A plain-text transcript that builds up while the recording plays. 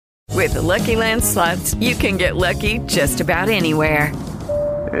With the Lucky Land Slots, you can get lucky just about anywhere.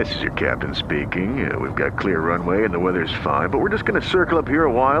 This is your captain speaking. We've got clear runway and the weather's fine, but we're just going to circle up here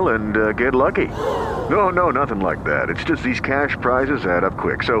a while and get lucky. No, nothing like that. It's just these cash prizes add up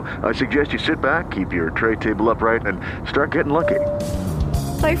quick. So I suggest you sit back, keep your tray table upright, and start getting lucky.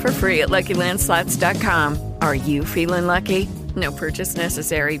 Play for free at LuckyLandSlots.com. Are you feeling lucky? No purchase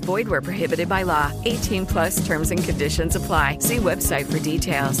necessary. Void where prohibited by law. 18 plus terms and conditions apply. See website for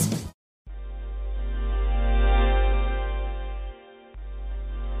details.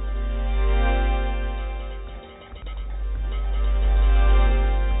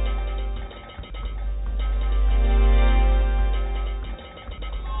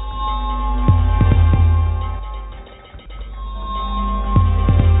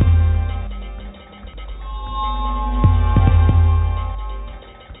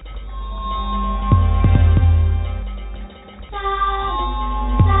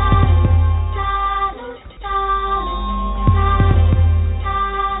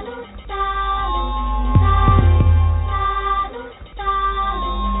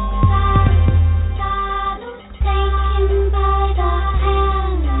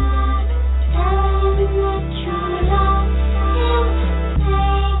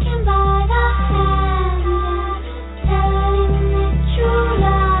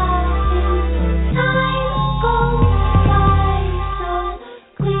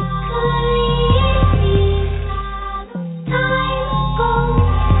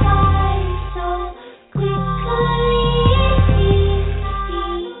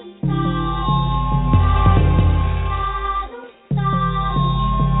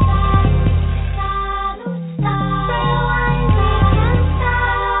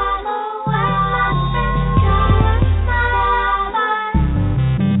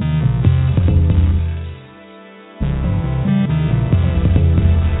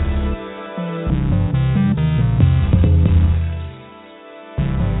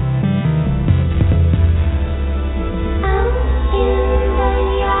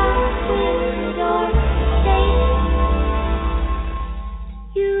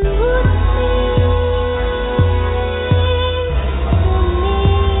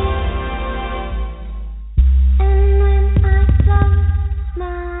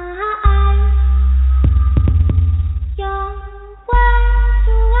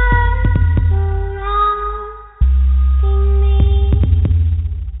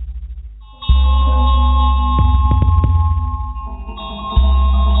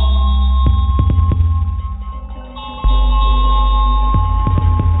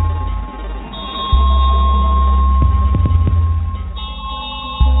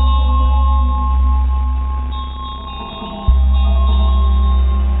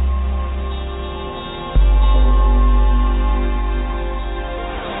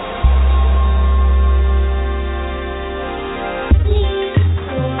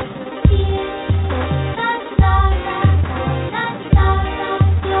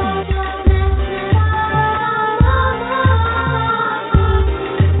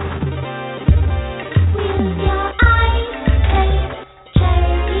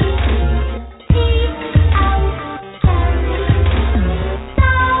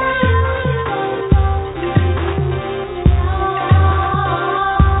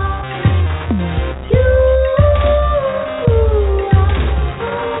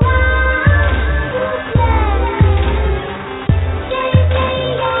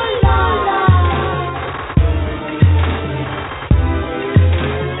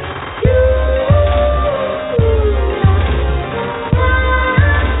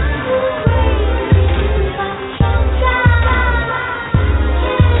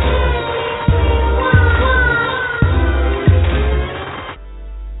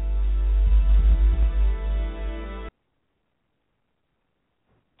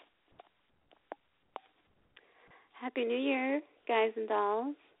 Happy New Year, guys and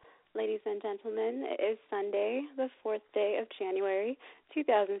dolls, ladies and gentlemen. It is Sunday, the 4th day of January,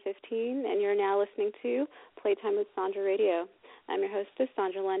 2015, and you're now listening to Playtime with Sandra Radio. I'm your hostess,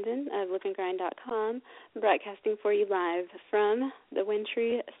 Sandra London of Live&Grind.com, broadcasting for you live from the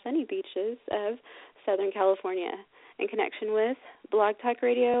wintry, sunny beaches of Southern California, in connection with Blog Talk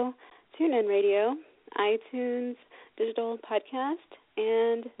Radio, TuneIn Radio, iTunes, Digital Podcast,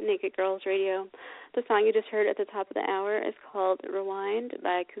 and Naked Girls Radio. The song you just heard at the top of the hour is called Rewind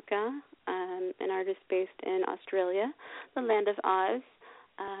by Kuka, an artist based in Australia, the land of Oz.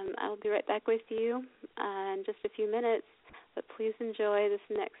 I will be right back with you in just a few minutes But please enjoy this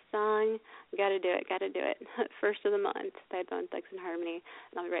next song. Gotta do it. First of the month by Bone Thugs and Harmony.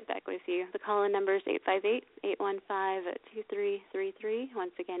 And I'll be right back with you. The call-in number is 858-815-2333.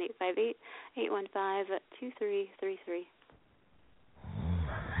 Once again, 858-815-2333.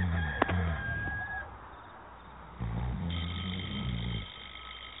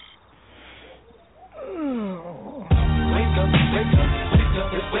 Wake up, just wake up,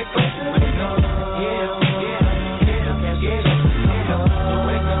 yeah, just wake up,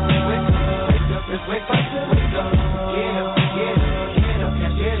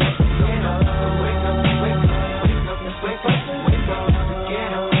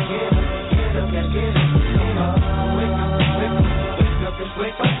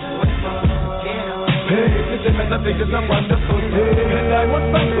 I think it's a wonderful day. And I was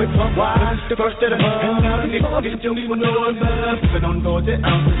back with my wife, the first of the month. And now the morning till we will know about. But on board the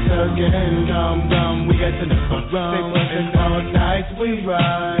ounces again. Come, we got to the front row. And all night we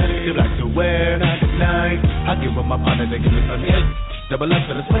ride. You like to wear night. I give up my partner, they give me some hit. Double up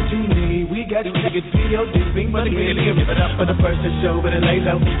for the sweat you need. We got to get VOD, big money, really give it up for the first to show, but it lay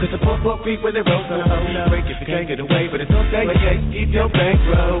low. Cause the poor creep when they roll so low. Break if you can't get away, but it's okay. Keep your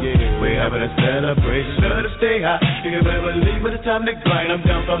bankroll. We're having a celebration. Let us stay high. You can never believe when it's time to grind. I'm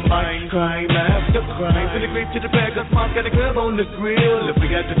down for mine, crime after crime. From the grape to the bag, cause mom's got a grub on the grill. If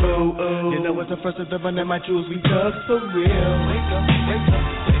we got to go, you know it's the first of the run that my jewels we dug for real. Wake up,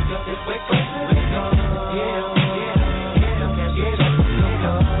 just wake up, yeah.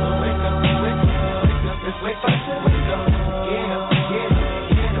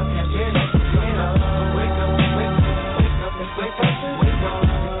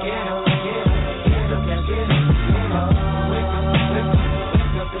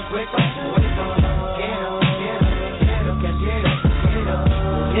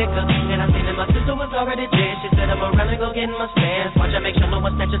 Already dead, she said I'm around and go get my stance. Watch I make sure no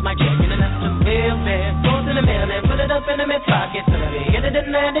one snatches my check. And that's the real man. Goes in the mail and put it up in my pocket. So at the end of the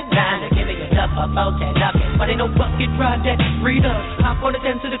 99, they give me a duff about that knocking. But ain't no bucket ride that freed up. Hop on the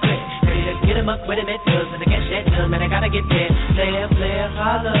 10 to the clip. Ready to get him up with him at does. And I can't shut done, man, I gotta get there. Player,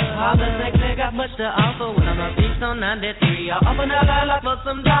 holler. Like they got much to offer. When I'm a beast on 93, I'll open a lot for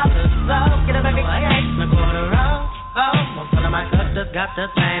some dollars. So get it back again, a quarter off. Most of my customers got the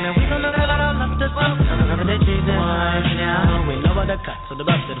same, and we gon' look at all of the smoke. Remember the cheese and wine now. We know what the cuts, so the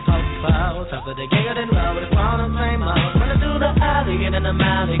bus to the profile. Top of the giggle and low, with the crown and same mouth. Running through the alley, and in the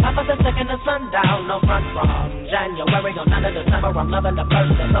alley. Up at the second of sundown, no front from January on 9th of December. I'm loving the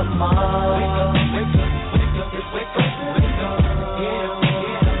first of the month. Wake up, just wake up, yeah.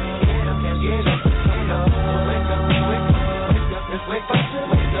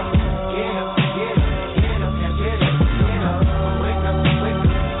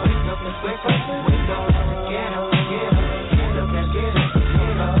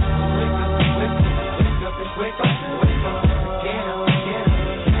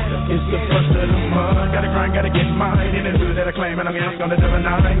 Gotta get mine in the hood that I claim, and I'm gonna do it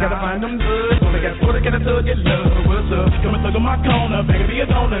now. I ain't gotta find them good. Only got 40, can I thug get love? What's up? Come and thug on my corner, begging be a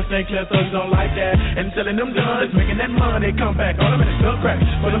donor. St. Clair thugs don't like that. And selling them guns, making that money, come back. All them in the stuff crack.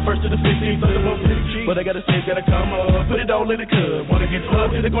 For the first to the 15th, so the most pretty cheap. But I gotta say, gotta come up, put it all in the cup. Wanna get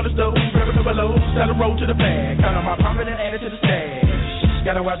plugged in the corner stove, grab a couple loads, start a roll to the bag. Count on my profit and add it to the stash.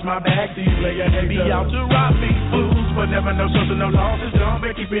 Gotta watch my back, these players be out to rob me. Fools, but never know something, no losses. Don't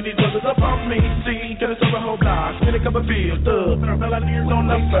be keeping these brothers up off me. See, gonna serve a whole block, spin a couple bills, thug, and fell out ears on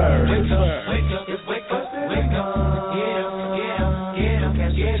the first. Wake up, just wake up, yeah,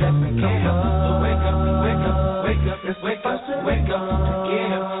 can't get up, come on. Wake up, just wake up,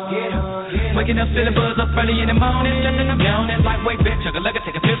 get up. Waking up, feeling buzz up early in the morning, just in the yawning, lightweight bitch, chugga like I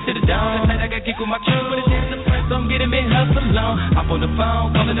take a trip to the dawn. Tonight I got kick with my crew, with a chance to press, so I'm getting me hustle on. I'm on the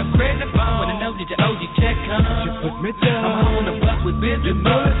phone, calling up crazy phone, wanna know did your OG check come? You put me down, I'm on the bus with busy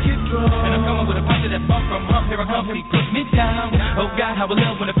buzz, and I'm coming with a punch that bump from up, here I come, he put me down. Oh God, how I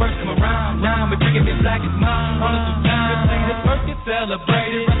love when it first come around. Now I'm bringing me black as mine, on the time. This first get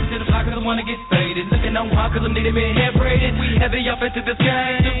celebrated, rushing to the block cause I wanna get faded. Looking on hard cause I'm needing me hair braided. We heavy up into this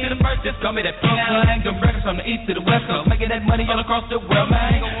game, to the first, just call me that funk. Them records from the east to the west coast, making that money all across the world,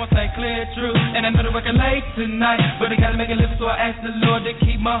 man. Ain't gonna say clear, true, and I know the record late tonight, but I gotta make it live, so I ask the Lord to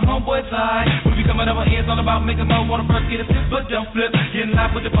keep my homeboys high. We be coming up on ears all about making more, wanna first get a sip, but don't flip. Getting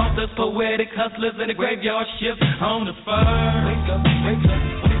live with the busters, poetic hustlers, and the graveyard shift on the first. Wake up,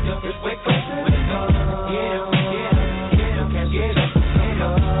 just wake up, yeah, can't get up,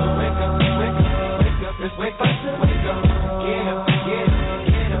 wake up, just wake up, yeah.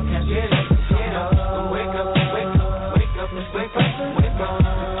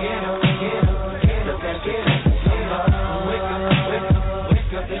 Wake up,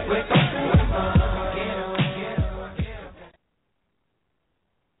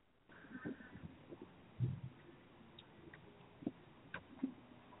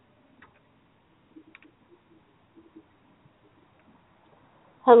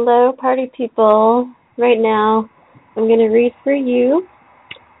 Hello, party people. Right now, I'm going to read for you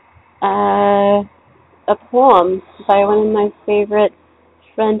a poem by one of my favorite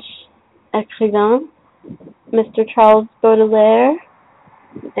French écrivains, Mr. Charles Baudelaire,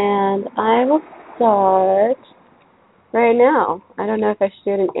 and I will start right now. I don't know if I should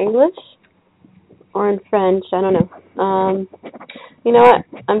do it in English or in French. I don't know. You know what?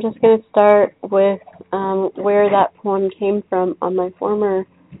 I'm just going to start with where that poem came from on my former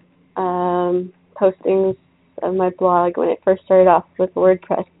postings of my blog when it first started off with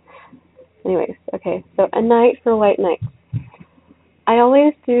WordPress. Anyways, okay. So, A Night for White Knights. I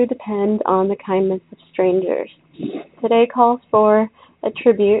always do depend on the kindness of strangers. Today calls for a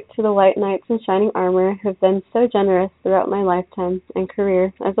tribute to the white knights in shining armor who have been so generous throughout my lifetime and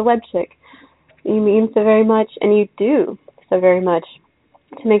career as a web chick. You mean so very much, and you do so very much,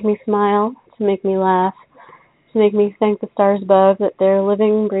 to make me smile, to make me laugh, to make me thank the stars above that they're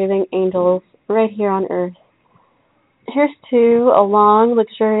living, breathing angels right here on earth. Here's to a long,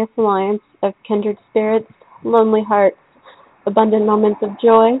 luxurious alliance of kindred spirits, lonely hearts, abundant moments of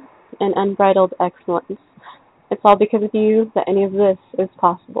joy, and unbridled excellence. It's all because of you that any of this is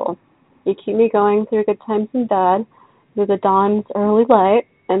possible. You keep me going through good times and bad, through the dawn's early light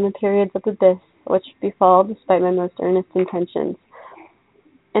and the periods of abyss which befall despite my most earnest intentions.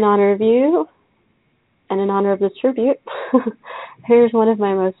 In honor of you, and in honor of this tribute, here's one of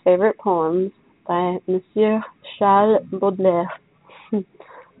my most favorite poems by Monsieur Charles Baudelaire. Okay.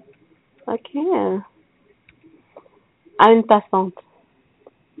 À une passante.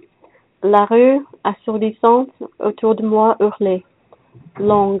 La rue assourdissante autour de moi hurlait,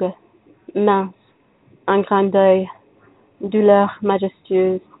 longue, mince, un grain d'œil, douleur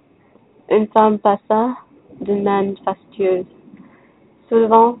majestueuse. Une femme passa d'une main fastueuse,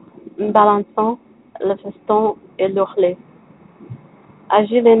 soulevant, balançant le feston et l'ourlet.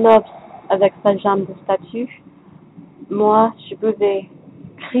 Agile et noble avec sa jambe de statue, moi je buvais,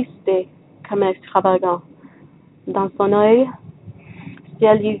 crispé comme extravagant. Dans son œil,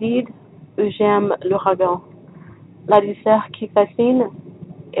 ciel livide où j'aime l'ouragan, la douceur qui fascine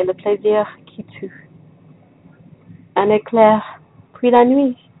et le plaisir qui tue. Un éclair, puis la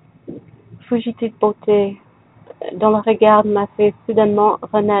nuit, fugitive beauté, dont le regard m'a fait soudainement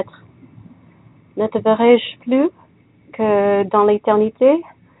renaître. Ne te verrai-je plus que dans l'éternité?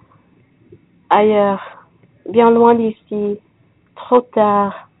 Ailleurs, bien loin d'ici, trop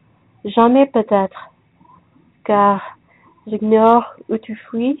tard, jamais peut-être, car j'ignore où tu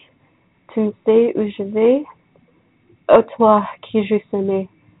fuis, tu ne sais où je vais. Ô toi qui j'eusse aimé,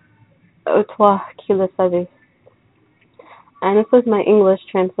 ô toi qui le savais. And this was my English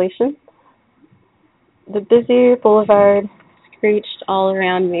translation. The busy boulevard screeched all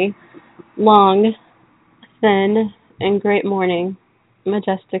around me, long, thin, in great mourning,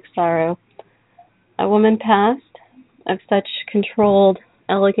 majestic sorrow. A woman passed, of such controlled,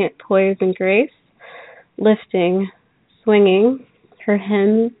 elegant poise and grace, lifting, swinging, her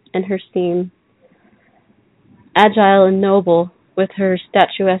hem and her seam. Agile and noble, with her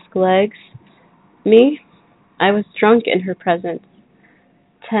statuesque legs. Me, I was drunk in her presence,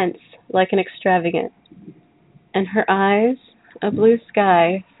 tense like an extravagant. And her eyes, a blue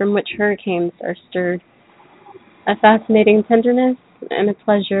sky from which hurricanes are stirred. A fascinating tenderness and a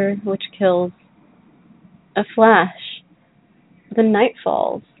pleasure which kills. A flash. The night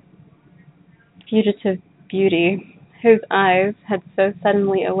falls. Fugitive beauty, whose eyes had so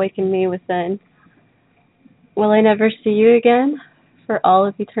suddenly awakened me within. Will I never see you again for all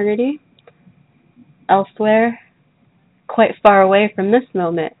of eternity? Elsewhere, quite far away from this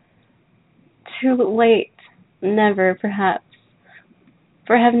moment. Too late, never perhaps,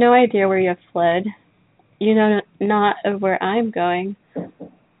 for I have no idea where you have fled. You know not of where I am going.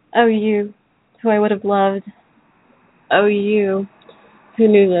 Oh, you, who I would have loved. Oh, you, who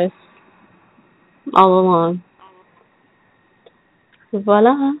knew this all along.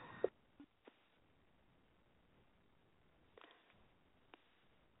 Voila.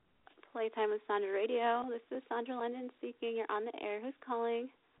 Playtime with Sandra Radio. This is Sandra London speaking. You're on the air. Who's calling?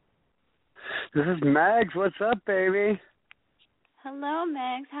 This is Meggs. What's up, baby? Hello,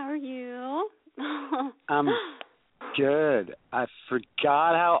 Meggs. How are you? I'm good. I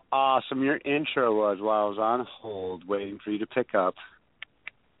forgot how awesome your intro was while I was on hold waiting for you to pick up.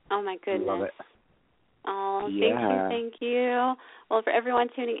 Oh, my goodness. Love it. Oh, Yeah. thank you. Well, for everyone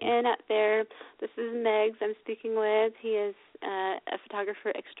tuning in out there, this is Meggs I'm speaking with. He is a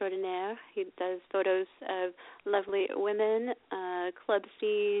photographer extraordinaire. He does photos of lovely women, club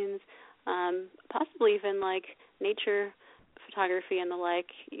scenes, possibly even like nature photography and the like.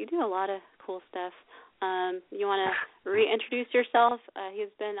 You do a lot of cool stuff. You want to reintroduce yourself?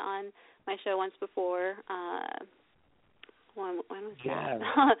 He's been on my show once before. When was that?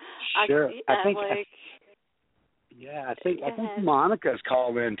 Sure. I think ahead. Monica's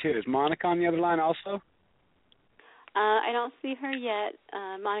called in too. Is Monica on the other line also? I don't see her yet.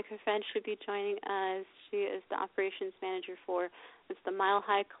 Monica French should be joining us. She is the operations manager for, it's the Mile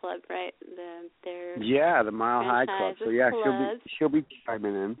High Club, right? The Mile High Club. So yeah, she'll be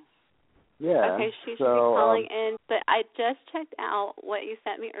chiming in. Yeah. Okay, she should be calling in. But I just checked out what you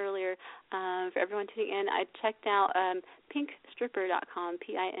sent me earlier. For everyone tuning in, I checked out pinkstripper.com,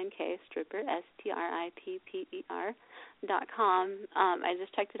 P-I-N-K, stripper, S-T-R-I-P-P-E-R.com. I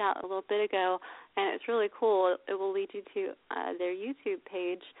just checked it out a little bit ago, and it's really cool. It will lead you to their YouTube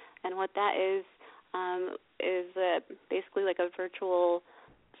page, and what that is basically like a virtual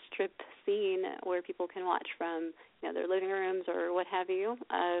strip scene where people can watch from their living rooms or what have you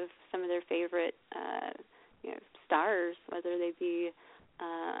of some of their favorite stars, whether they be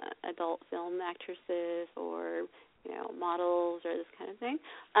adult film actresses or models or this kind of thing.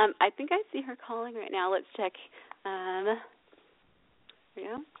 I think I see her calling right now. Let's check. There we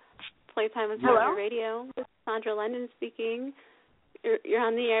go. Playtime with Sandra Radio. This is Sandra London speaking. You're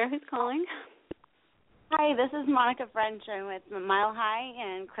on the air. Who's calling? Hi, this is Monica French. I'm with Mile High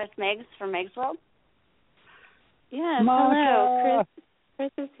and Chris MEGGS from MEGGS World. Yes, Monica. hello.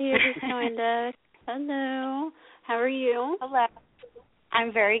 Chris is here. Just joined us. Hello. How are you? Hello.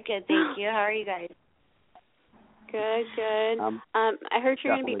 I'm very good, thank you. How are you guys? Good. I heard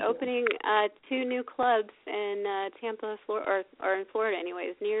you're going to be opening 2 new clubs in Tampa, Florida, or in Florida,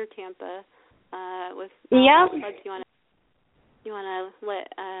 anyways, near Tampa. With clubs you want to let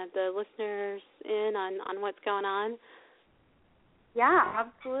the listeners in on what's going on? Yeah,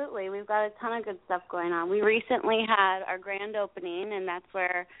 absolutely. We've got a ton of good stuff going on. We recently had our grand opening, and that's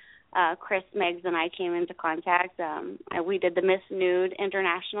where Chris MEGGS and I came into contact. We did the Miss Nude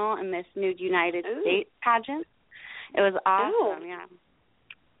International and Miss Nude United States pageant. It was awesome, yeah.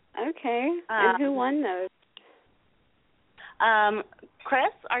 Okay. And who won those?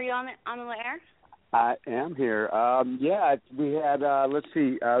 Chris, are you on the air? I am here. We had,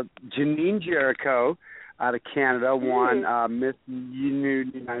 Janine Jericho out of Canada won Miss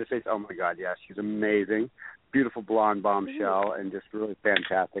Nude United States. Oh, my God, yeah, she's amazing. Beautiful blonde bombshell and just really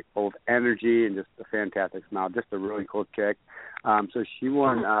fantastic, full of energy and just a fantastic smile. Just a really cool chick. So she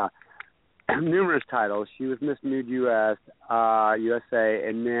won numerous titles. She was Miss Nude USA,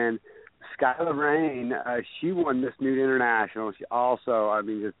 and then Skylar Rain, she won Miss Nude International. She also,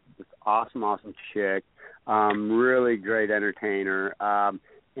 just awesome chick, really great entertainer.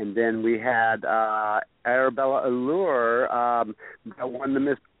 And then we had Arabella Allure that won the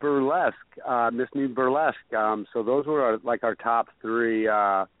Miss Nude Burlesque. So those were our top 3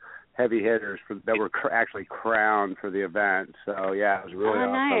 heavy hitters that were actually crowned for the event. So yeah, it was really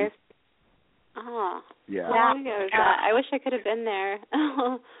awesome. Nice. Oh, yeah. How long ago was that? I wish I could have been there.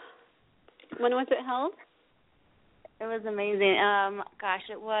 When was it held? It was amazing.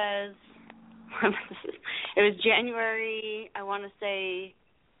 It was January,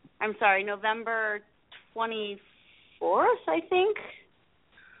 November 24th, I think.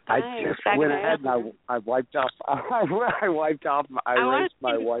 I just went ahead and I wiped off. I erased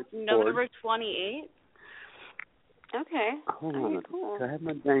my whiteboard. November 28th. Okay. Hold on. Cool. Do I have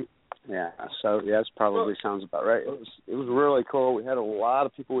my thing? Yeah. So yes, probably sounds about right. It was really cool. We had a lot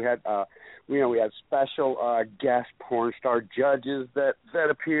of people. We had we had special guest porn star judges that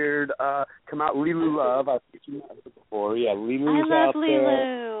appeared. Come out, Lilu Love. I think you met her before. Yeah, Lilu's out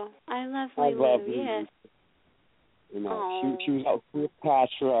there. I love Lilu. Yes. She was out with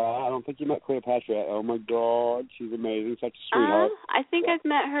Cleopatra. I don't think you met Cleopatra yet. Oh my God, she's amazing, such a sweetheart. I think I've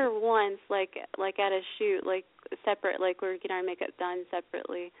met her once, like at a shoot, like separate, like we're getting our makeup done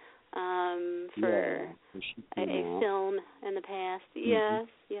separately, for a film in the past. Yes.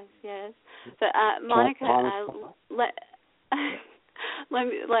 But Monica,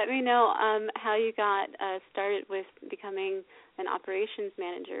 let me know how you got started with becoming an operations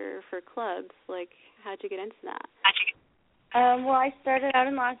manager for clubs. Like, how'd you get into that? Well, I started out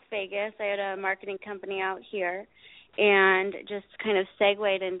in Las Vegas. I had a marketing company out here and just kind of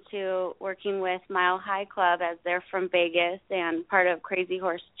segued into working with Mile High Club as they're from Vegas and part of Crazy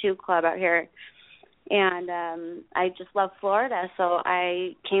Horse 2 Club out here. And I just love Florida, so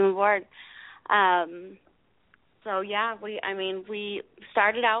I came aboard. So yeah, we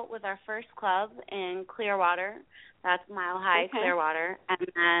started out with our first club in Clearwater. That's Mile High, okay. Clearwater. And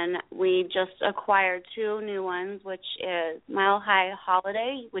then we just acquired 2 new ones, which is Mile High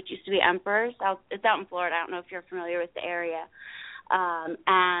Holiday, which used to be Emperor's. It's out in Florida. I don't know if you're familiar with the area. I'm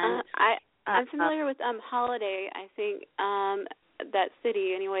familiar with Holiday, I think, that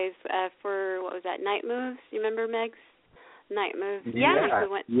city, anyways, for, what was that, Night Moves? You remember, Meggs? Night Moves. Yeah. We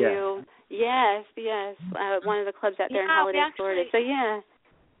went to, yes, one of the clubs out there in Holiday, Florida. So, yeah.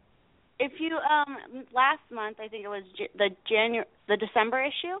 If you, last month, I think it was the December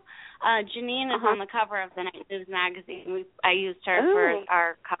issue, Janine is on the cover of the Night Moves magazine. I used her for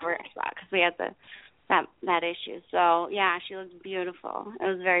our cover spot because we had that issue. So, yeah, she looks beautiful. It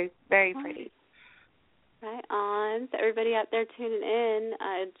was very, very pretty. Right on. So everybody out there tuning in,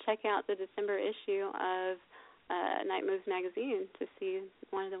 check out the December issue of Night Moves magazine to see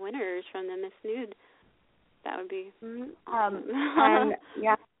one of the winners from the Miss Nude. That would be awesome. And,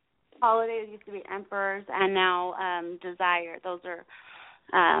 yeah. Holidays used to be Emperors, and now Desire. Those are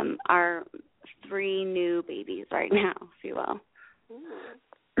our 3 new babies right now, if you will.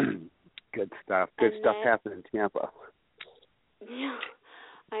 Good stuff. Good stuff happening in Tampa. Yeah,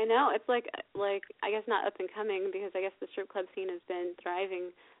 I know. It's like I guess not up and coming because I guess the strip club scene has been thriving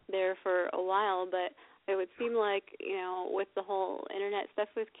there for a while, but it would seem like, with the whole internet stuff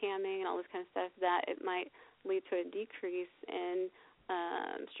with camming and all this kind of stuff, that it might lead to a decrease in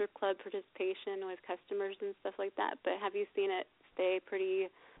strip club participation with customers and stuff like that. But have you seen it stay pretty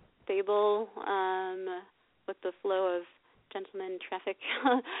stable with the flow of gentleman traffic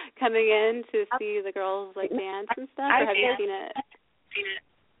coming in to see the girls dance and stuff? Or have you seen it?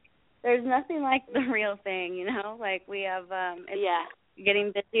 There's nothing like the real thing, we have it's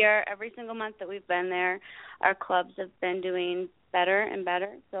getting busier every single month that we've been there. Our clubs have been doing better and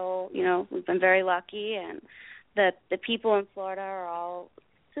better. So, we've been very lucky, and the people in Florida are all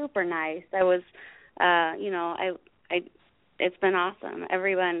super nice. I was, it's been awesome.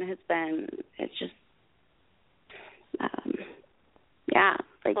 Everyone has been. It's just,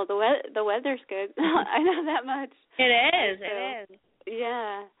 well, the weather's good. I know that much. It is.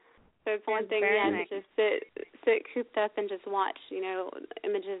 Yeah. So it's one thing, to just sit cooped up and just watch,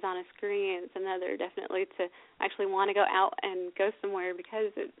 images on a screen. It's another, definitely, to actually want to go out and go somewhere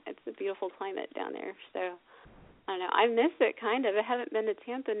because it's a beautiful climate down there. So. I don't know. I miss it, kind of. I haven't been to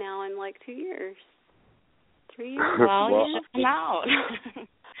Tampa now in 2 years. 3 years? Well, you should come out.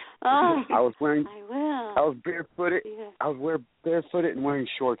 I was barefooted. Yeah. I was barefooted and wearing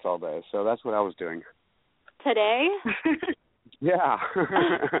shorts all day, so that's what I was doing. Today? Yeah.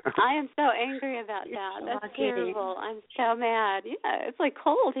 I am so angry about that. That's terrible. I'm so mad. Yeah, it's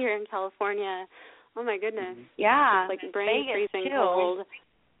cold here in California. Oh, my goodness. Yeah. It's brain-freezing cold.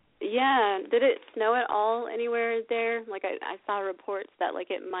 Yeah. Did it snow at all anywhere there? I saw reports that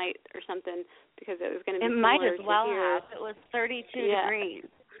it might or something because it was going to be. It might as well have. It was 32 degrees.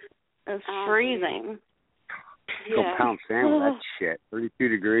 It was freezing. Go pound sand with that shit. 32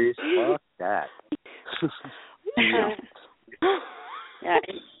 degrees. Fuck that. Yeah,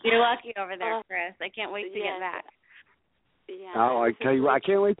 you're lucky over there, Chris. I can't wait to get back. Yeah. Oh, I tell you what, I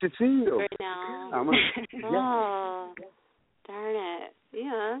can't wait to see you. Right now. Oh, darn it.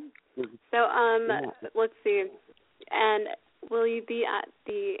 Yeah. So, let's see. And will you be at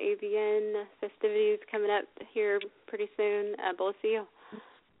the AVN festivities coming up here pretty soon, both of you?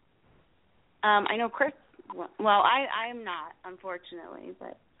 I know Chris. Well, I'm not, unfortunately,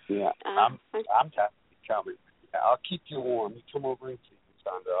 but. Yeah, I'm coming. I'll keep you warm. You come over and see me,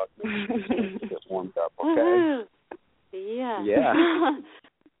 Sandra. Get warmed up, okay? Yeah. Yeah.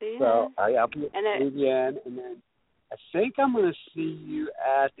 So I'll be at AVN, and then I think I'm going to see you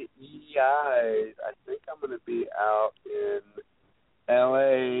at the EDIs. I think I'm going to be out in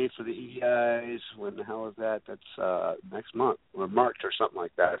L.A. for the EDIs. When the hell is that? That's next month or March or something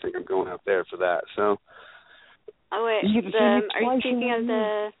like that. I think I'm going out there for that. So. Oh, wait. Are you speaking of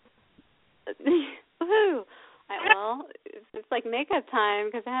the... Woohoo! Well, it's makeup time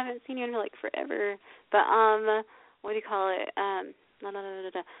because I haven't seen you in forever. But what do you call it?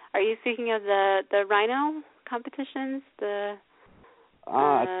 Are you speaking of the rhino competitions?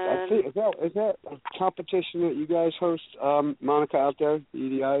 I think is that a competition that you guys host, Monica, out there? The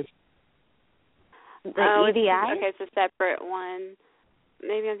EDIs. The EDI? Okay, it's a separate one.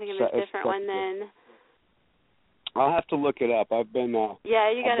 Maybe I'm thinking of a different one then. I'll have to look it up. I've been.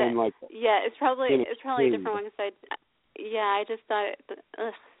 Yeah, you got it. Yeah, it's probably a different one. I just thought.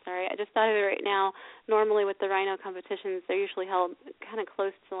 I just thought of it right now. Normally, with the rhino competitions, they're usually held kind of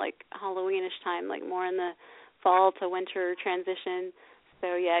close to Halloweenish time, more in the fall to winter transition.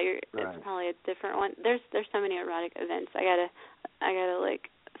 So yeah, it's probably a different one. There's so many erotic events. I gotta like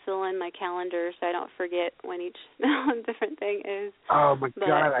fill in my calendar so I don't forget when each different thing is. Oh my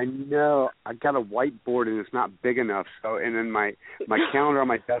God, I know. I got a whiteboard and it's not big enough. So and then my calendar on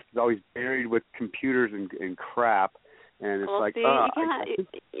my desk is always buried with computers and crap. And it's like,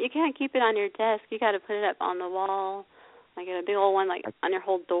 you can't keep it on your desk. You got to put it up on the wall, like a big old one, like on your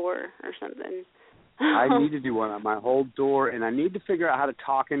whole door or something. I need to do one on my whole door, and I need to figure out how to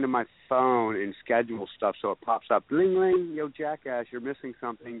talk into my phone and schedule stuff so it pops up. Bling, bling, yo, jackass, you're missing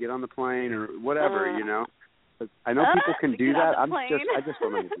something. Get on the plane or whatever, you know. I know people can do that. I just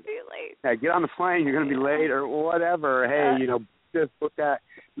don't know. Hey, get on the plane. You're going to be late or whatever. Hey, you know, just book that,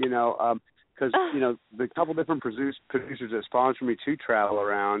 you know, because, you know, the couple different producers that sponsor me to travel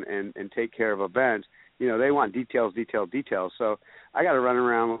around and take care of events, you know, they want details. So I got to run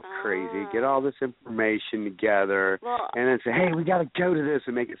around like crazy, get all this information together, and then say, hey, we got to go to this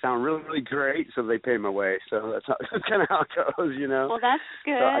and make it sound really, really great so they pay my way. So that's kind of how it goes, you know. Well, that's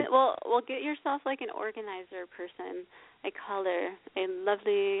good. So well, get yourself like an organizer person, a caller, a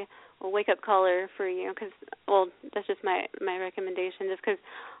lovely wake-up caller for you, because, well, that's just my recommendation, just because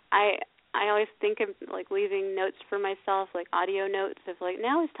I always think of, like, leaving notes for myself, like audio notes of, like,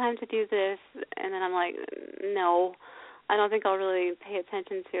 now it's time to do this, and then I'm like, no, I don't think I'll really pay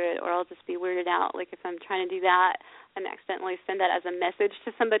attention to it, or I'll just be weirded out. Like, if I'm trying to do that and accidentally send that as a message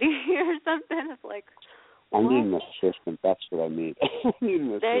to somebody or something, it's like, what? I need an assistant. That's what I need.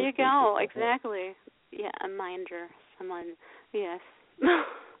 There you go. Exactly. Yeah, a minder. Someone. Yes.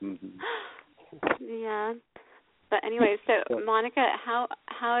 Mm-hmm. Yeah. But anyway, so Monica, how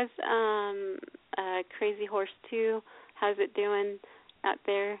is Crazy Horse 2? How's it doing out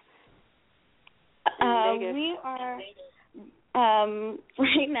there in Vegas? We are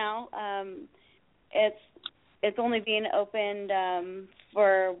right now. It's only being opened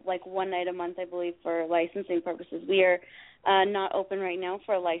for like one night a month, I believe, for licensing purposes. We are not open right now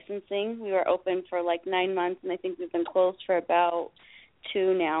for licensing. We were open for like 9 months, and I think we've been closed for about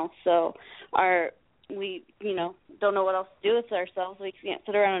 2 now. So we, you know, don't know what else to do with ourselves. We can't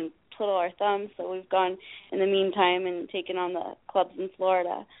sit around and twiddle our thumbs, so we've gone in the meantime and taken on the clubs in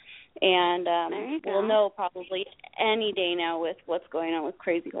Florida. And we'll know probably any day now with what's going on with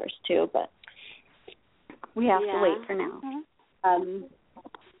Crazy Horse too, but we have to wait for now.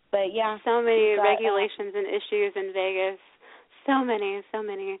 But yeah. So many regulations and issues in Vegas. So many.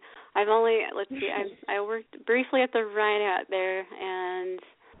 I've only, I worked briefly at the Rhino out there, and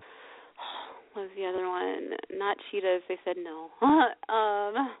what was the other one? Not cheetahs. They said no.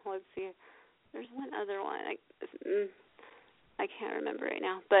 Let's see. There's one other one. I can't remember right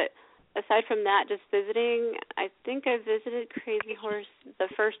now. But aside from that, just visiting, I think I visited Crazy Horse, the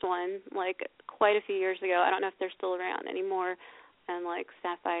first one, like quite a few years ago. I don't know if they're still around anymore. And like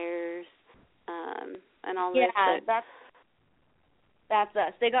Sapphires and all this. Yeah, that's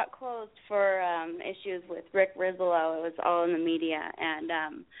us. They got closed for issues with Rick Rizzolo. It was all in the media.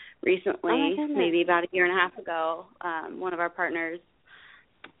 And recently, maybe about a year and a half ago, one of our partners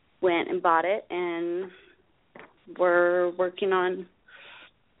went and bought it, and we're working on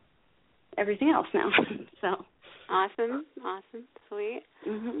everything else now. So awesome, sweet.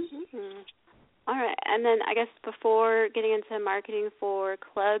 Mm-hmm. All right, and then I guess before getting into marketing for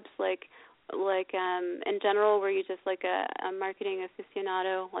clubs, like in general, were you just like a marketing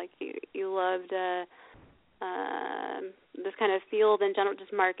aficionado? Like you loved this kind of field in general,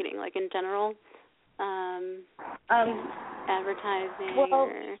 just marketing, like in general, advertising? Well,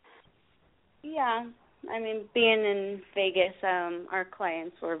 yeah. I mean, being in Vegas, our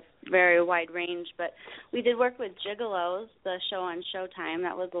clients were very wide range, but we did work with Gigolos, the show on Showtime.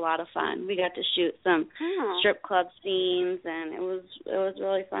 That was a lot of fun. We got to shoot some strip club scenes, and it was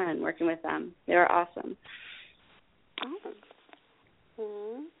really fun working with them. They were awesome.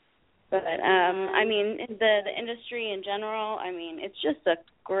 Mm-hmm. But I mean, the industry in general, I mean, it's just a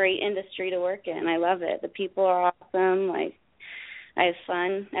great industry to work in. I love it. The people are awesome. Like, I have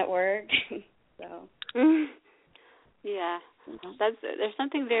fun at work. So. Yeah, there's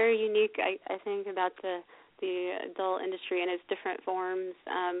something very unique, I think, about the adult industry and its different forms.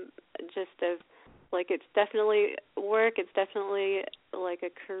 Just of like, it's definitely work, it's definitely like a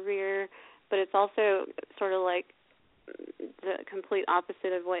career, but it's also sort of like the complete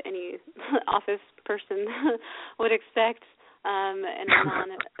opposite of what any office person would expect in a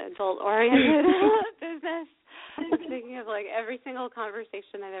non-adult oriented business. I'm thinking of like every single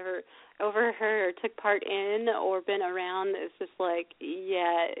conversation I've ever overheard or took part in or been around. It's just like,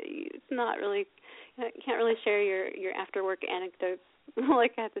 it's not really, you can't really share your after work anecdotes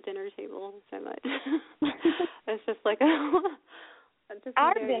like at the dinner table so much. It's just like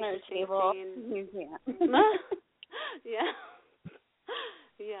Our dinner table. Yeah.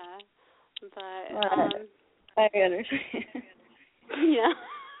 Yeah. But I understand. Yeah.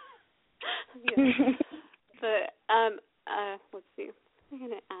 But let's see. What am I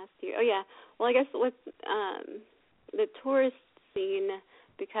gonna ask you? Oh yeah. Well, I guess with the tourist scene,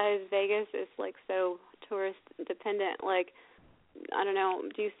 because Vegas is like so tourist dependent, like I don't know,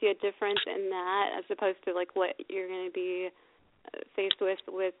 do you see a difference in that as opposed to like what you're going to be faced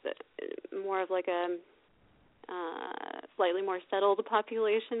with more of like a slightly more settled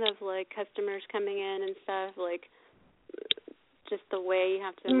population of like customers coming in and stuff, like just the way you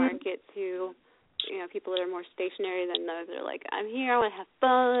have to market to, you know, people that are more stationary than those that are like, I'm here, I want to have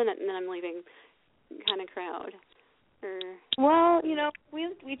fun, and then I'm leaving kind of crowd? Well, you know,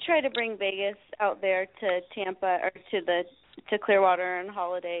 we try to bring Vegas out there to Tampa or to Clearwater and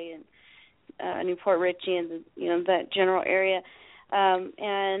Holiday and Newport Richey and that general area,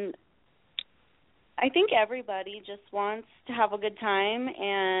 and I think everybody just wants to have a good time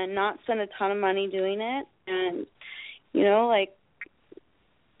and not spend a ton of money doing it, and you know, like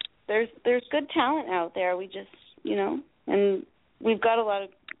there's good talent out there. We just, you know, and we've got a lot of,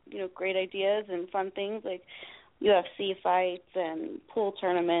 you know, great ideas and fun things like UFC fights and pool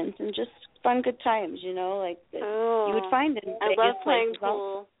tournaments and just fun, good times, you know, like you would find in Vegas. I love playing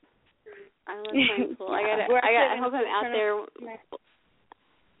pool. I love playing pool. I hope I'm out there.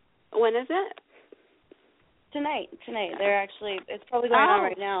 When is it? Tonight. They're actually, it's probably going on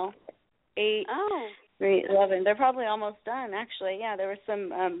right now. 8, 11. They're probably almost done, actually. Yeah, there were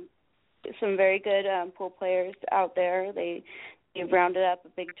some very good pool players out there. They've rounded up a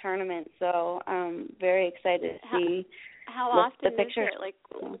big tournament, so I'm very excited to see how often the pictures. Is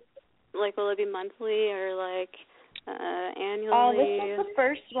it? Like will it be monthly or like annually? This was the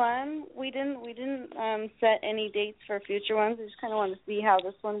first one. We didn't set any dates for future ones. We just kind of wanted to see how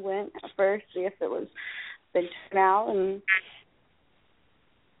this one went at first, see if it was big turnout, and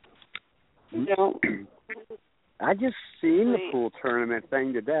you know. I just seen the pool tournament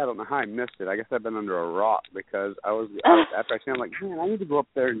thing today. I don't know how I missed it. I guess I've been under a rock because I was after I seen it, I'm like, man, I need to go up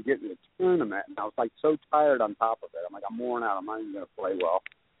there and get in the tournament. And I was like so tired on top of it. I'm like, I'm worn out. I'm not even going to play well.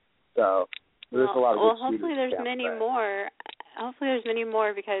 So there's a lot of good hopefully there's many more. Hopefully there's many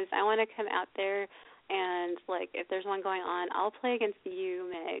more because I want to come out there and like if there's one going on, I'll play against you,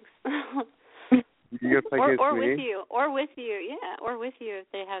 Meggs. You're gonna play against me? Or with you, yeah, or with you if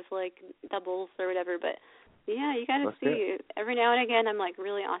they have like doubles or whatever. But yeah, you got to see. Every now and again, I'm like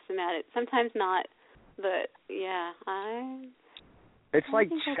really awesome at it. Sometimes not, but yeah, It's like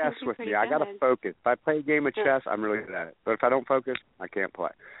chess with me. I got to focus. If I play a game of chess, I'm really good at it. But if I don't focus, I can't play.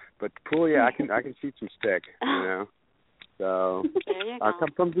 But pool, yeah, I can shoot some stick, you know. So I come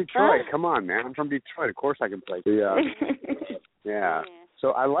from Detroit. Come on, man, I'm from Detroit. Of course I can play. Yeah.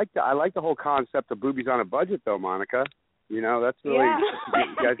 So I like the whole concept of boobies on a budget, though, Monica. You know, that's really what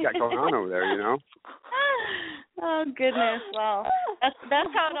you guys got going on over there. You know. Oh goodness! Well, that's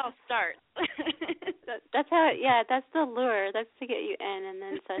how it all starts. That's how. That's the lure. That's to get you in, and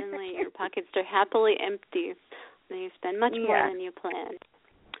then suddenly your pockets are happily empty, and you spend much more than you planned.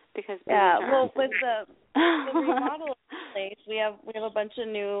 Because well, with the remodel place, we have a bunch of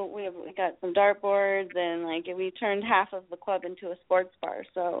new. We got some dartboards, and like we turned half of the club into a sports bar.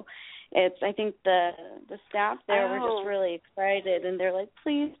 So I think the staff there were just really excited, and they're like,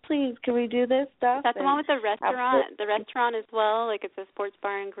 please, can we do this stuff? Is that the one with the restaurant? The restaurant as well, like it's a sports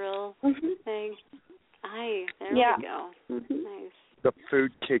bar and grill thing. There we go. Nice. The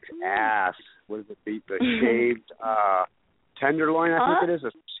food kicks ass. What is it? The shaved tenderloin, I think it is,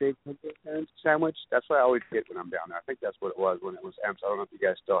 a shaved tenderloin sandwich. That's what I always get when I'm down there. I think that's what it was when it was M's. I don't know if you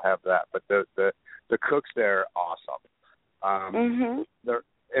guys still have that, but the cooks there are awesome.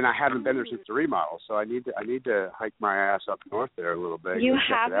 And I haven't been there since the remodel, so I need to hike my ass up north there a little bit. You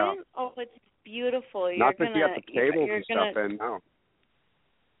haven't? It's beautiful. Not that you have the tables and stuff in, no.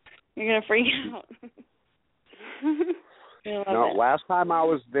 You're going to freak out. No, last time I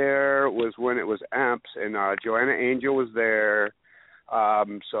was there was when it was Amps, and Joanna Angel was there.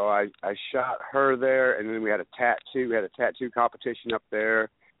 So I shot her there, and then we had a tattoo competition up there.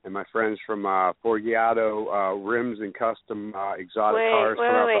 And my friends from Forgiato Rims and Custom Exotic Cars.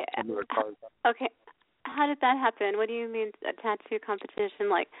 Wait. Okay. How did that happen? What do you mean a tattoo competition?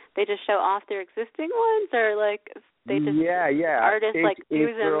 Like they just show off their existing ones, or like they just artists like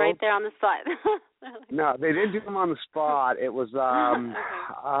do them right there on the spot? No, they didn't do them on the spot. It was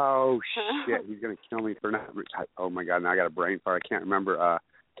oh shit, he's gonna kill me for not. Oh my god, now I got a brain fart. I can't remember.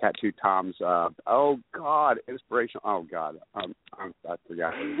 Tattoo Tom's oh god, inspirational. Oh god, I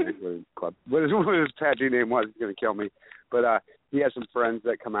forgot what his tattoo name was. He's gonna kill me. But he has some friends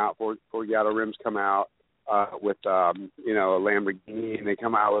that come out. Borgata Rims come out with a Lamborghini, and they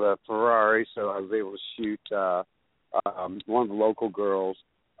come out with a Ferrari. So I was able to shoot one of the local girls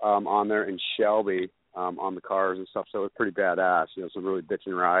on there in Shelby on the cars and stuff. So it was pretty badass. Some really bitch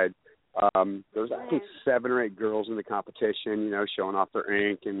and ride. There was I think 7 or 8 girls in the competition. Showing off their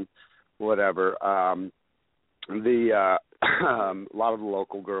ink and whatever. A lot of the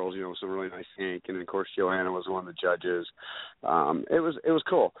local girls, some really nice ink, and of course Joanna was one of the judges. It was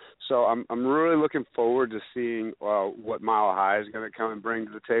cool. So I'm really looking forward to seeing what Mile High is going to come and bring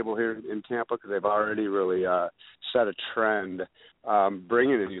to the table here in Tampa, because they've already really set a trend,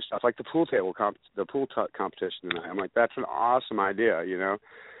 bringing in new stuff like the pool competition tonight. I'm like, that's an awesome idea, Yeah,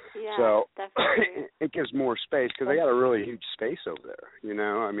 so definitely. it gives more space, because they got a really huge space over there.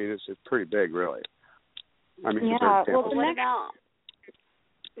 I mean, it's pretty big, really. Yeah. Well, what about?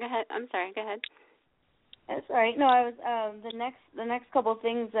 Go ahead. I'm sorry. Go ahead. That's all right. No, I was the next couple of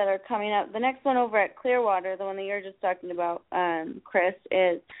things that are coming up. The next one over at Clearwater, the one that you're just talking about, Chris,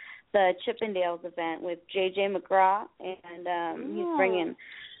 is the Chippendales event with J.J. McGraw, and he's bringing,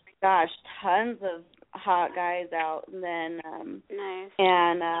 tons of hot guys out. And then nice.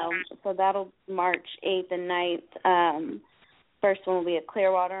 And so that'll March 8th and 9th. First one will be at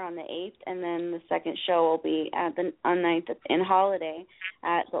Clearwater on the 8th, and then the second show will be on 9th in Holiday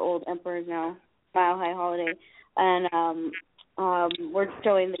at the old Emperor's Now Mile High Holiday. And we're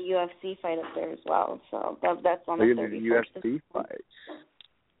showing the UFC fight up there as well. So that's on the 31st. The UFC fight.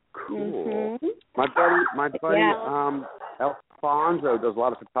 Cool. Mm-hmm. My buddy Alfonso does a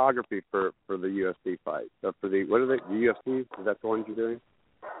lot of photography for the UFC fight. So for the UFC? Is that the one you're doing?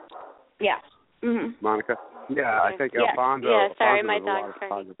 Yeah. Mm-hmm. Monica? Yeah, I think Alfonso. Yeah, sorry, Alfonso my does a lot dog's of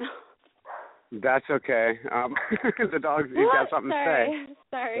barking. That's okay. The dog's he's got something to say.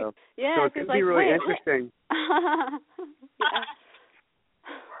 Sorry. So it could be really interesting. Yeah.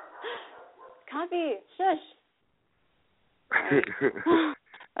 Copy. Shush. Right.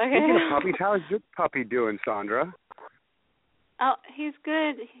 Okay. Speaking of puppies, how's your puppy doing, Sandra? Oh, he's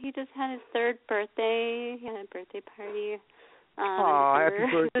good. He just had his 3rd birthday. He had a birthday party. Happy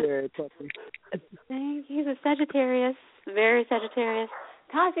birthday, puppy. He's a Sagittarius, very Sagittarius.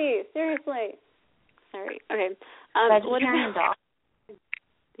 Coffee, seriously. Sorry. Okay. Vegetarian dog.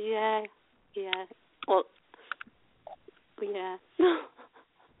 Yeah. Well, yeah.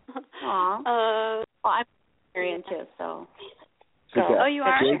 Aw. Well, I'm vegetarian too, so. Oh, you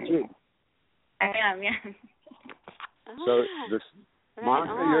are? I am, yeah. So this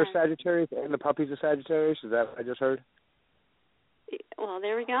Monica, on. you're a Sagittarius, and the puppy's a Sagittarius. Is that what I just heard? Well,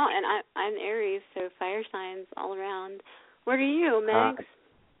 there we go. And I'm Aries, so fire signs all around. What are you, Megs?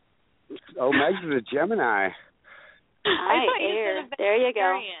 Megs is a Gemini. Hi, Air. There you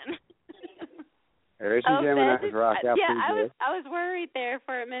go. Aries and Gemini rock out pretty good. I was worried there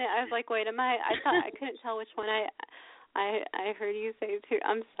for a minute. I was like, wait, I thought I couldn't tell which one I heard you say too.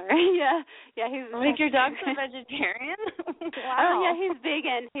 I'm sorry. Yeah. He's like your dog's a vegetarian. Wow. Oh yeah, he's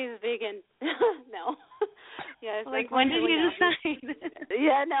vegan. No. Yeah. Like when did you decide?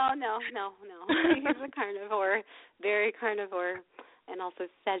 Yeah. No. He's a carnivore, very carnivore, and also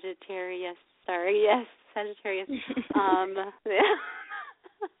Sagittarius. Sorry. Yes, Sagittarius.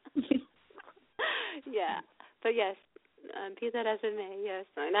 Yeah. But yes. Be that as it may, yes.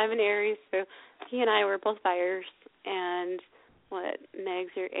 And I'm an Aries, so he and I were both fires. And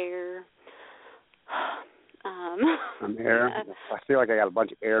Megs, your air. I'm air. I feel like I got a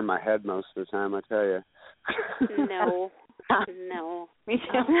bunch of air in my head most of the time, I tell you. No. Me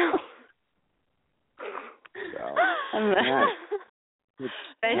too.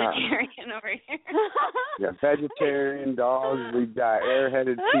 Vegetarian over here. Yeah, vegetarian dogs. We've got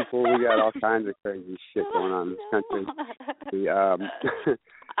airheaded people. We got all kinds of crazy shit going on in this country.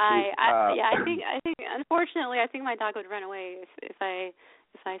 I think unfortunately I think my dog would run away if I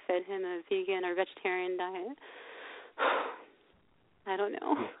fed him a vegan or vegetarian diet. I don't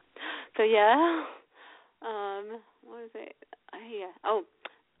know. So yeah. What was it?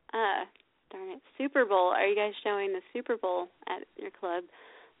 Darn it. Super Bowl. Are you guys showing the Super Bowl at your club?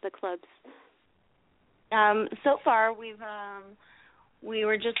 The clubs? So far we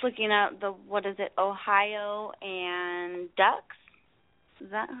were just looking at Ohio and Ducks.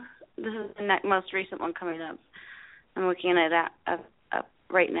 This is the most recent one coming up. I'm looking at that up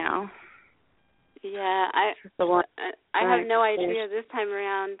right now. Yeah, I have no idea this time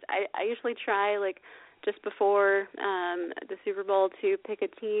around. I usually try just before the Super Bowl to pick a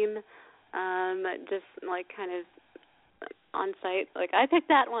team, just kind of on site. I picked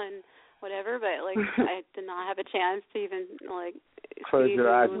that one, whatever. But I did not have a chance to even close your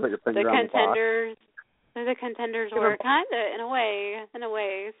eyes and put your finger the on contenders. So the contenders were kind of, in a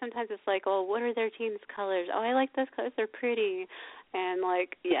way. Sometimes it's like, oh, what are their team's colors? Oh, I like those colors. They're pretty. And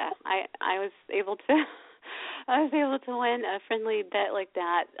like, yeah, I was able to, win a friendly bet like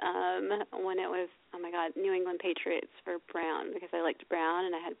that when it was, oh my God, New England Patriots for Brown, because I liked Brown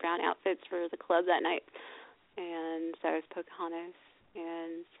and I had Brown outfits for the club that night, and so I was Pocahontas,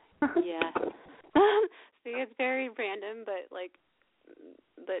 and yeah. See, it's very random, but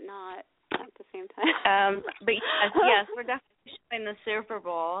not at the same time. But yes, we're definitely showing the Super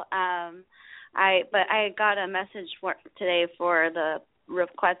Bowl. I got a message today for the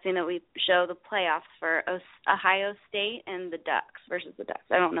requesting that we show the playoffs for Ohio State and the Ducks versus the Ducks.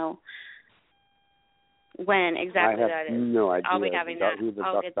 I don't know when exactly that is. No idea. I'll be having that.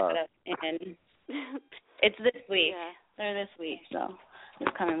 I'll get that in. It's this week. Yeah. They're this week, so this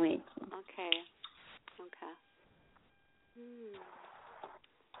coming week. Okay.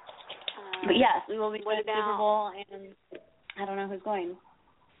 But yes, we will be doing the Super Bowl, and I don't know who's going.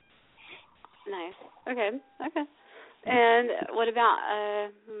 Nice. Okay. And what about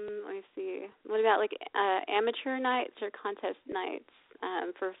let me see. What about like amateur nights or contest nights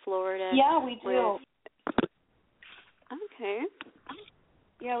for Florida? Yeah, we do. Okay.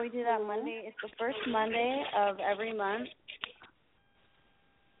 Yeah, we do that Monday. It's the first Monday of every month.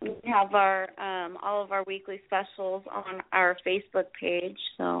 We have our all of our weekly specials on our Facebook page.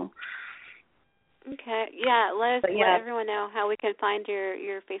 So. Okay. Yeah. Let everyone know how we can find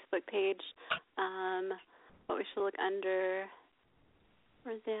your Facebook page. What we should look under.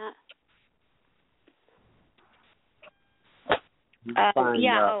 Where's that?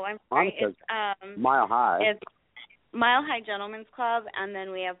 I'm sorry. It's Mile High. It's Mile High Gentlemen's Club, and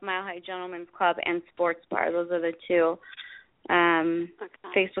then we have Mile High Gentlemen's Club and Sports Bar. Those are the two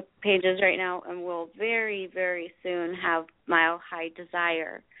Facebook pages right now, and we'll very, very soon have Mile High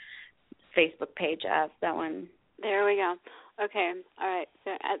Desire Facebook page up. That one. There we go. Okay. All right.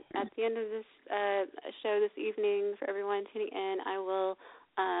 So at the end of this show this evening, for everyone tuning in, I will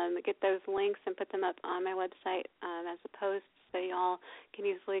get those links and put them up on my website as a post, so y'all can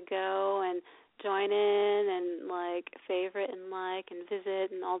easily go and join in and favorite and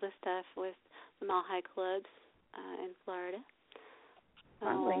visit and all this stuff with the Mile High clubs in Florida.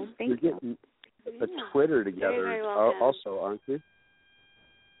 So, thank you. A Twitter together very also, aren't you,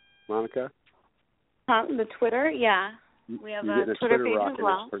 Monica? The Twitter, yeah. We have a Twitter page as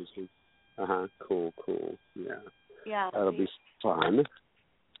well. Cool. Yeah. Yeah. That'll be fun.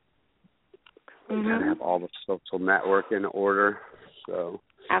 We gotta have all the social network in order. So.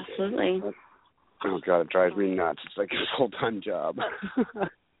 Absolutely. Oh God, it drives me nuts. It's like a full-time job.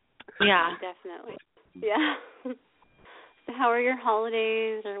 Yeah, definitely. Yeah. So how are your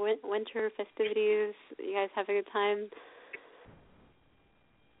holidays or winter festivities? You guys have a good time?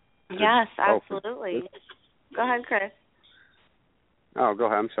 Yes, absolutely. Go ahead, Chris. Oh, go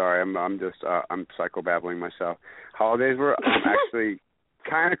ahead. I'm sorry. I'm just I'm psychobabbling myself. Holidays were actually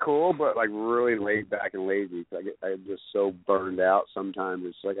kind of cool, but really laid back and lazy. I'm just so burned out sometimes.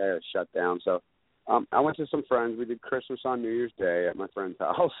 It's like I got to shut down. So I went to some friends. We did Christmas on New Year's Day at my friend's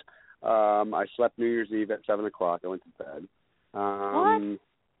house. I slept New Year's Eve at 7 o'clock. I went to bed. What?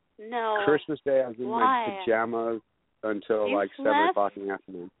 No. Christmas Day, I was in my pajamas until 7 o'clock in the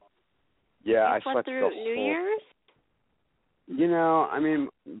afternoon. Yeah, you slept through New Year's?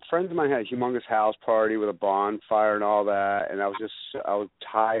 Friends of mine had a humongous house party with a bonfire and all that, and I was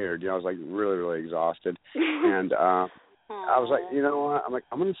tired. I was really, really exhausted. And I was like, you know what?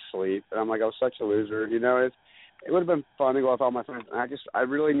 I'm going to sleep. And I'm like, I was such a loser. It would have been fun to go with all my friends. And I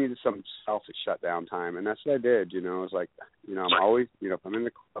really needed some self-shutdown time, and that's what I did. It was like, I'm always, if I'm in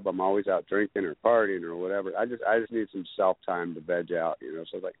the club, I'm always out drinking or partying or whatever. I just need some self-time to veg out, So I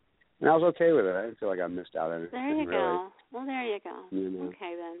was like, and I was okay with it. I didn't feel like I missed out on anything. There you really. go. Well, there you go.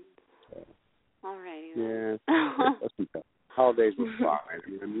 Okay, then. All righty. Yeah. Holidays were fine.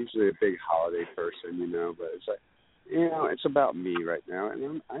 I'm usually a big holiday person, but it's like, it's about me right now.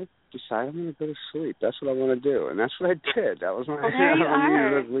 And I decided I'm going to go to sleep. That's what I want to do. And that's what I did. That was my there you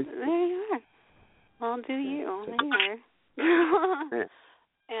are. There you are. Well, do you. There you are.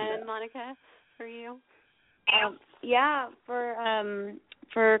 And Monica, for you?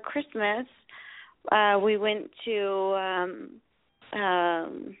 For Christmas, we went to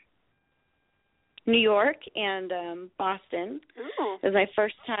New York and Boston. Oh. It was my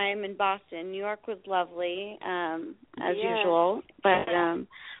first time in Boston. New York was lovely, as usual, but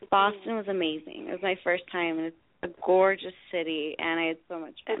Boston was amazing. It was my first time, and it's a gorgeous city, and I had so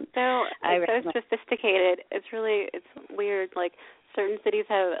much fun. It's so sophisticated. It's weird. Certain cities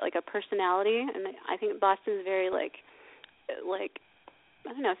have a personality, and I think Boston's very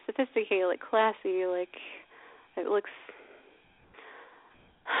I don't know, sophisticated, like classy, like it looks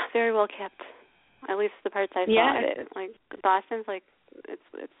very well kept. At least the parts I saw of it. Like Boston's like it's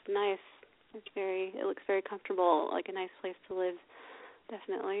nice. It looks very comfortable, like a nice place to live.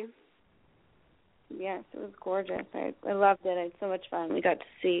 Definitely. Yes, it was gorgeous. I loved it. I had so much fun. We got to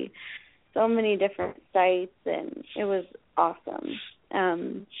see so many different sites, and it was awesome.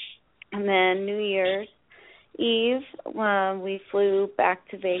 And then New Year's Eve, we flew back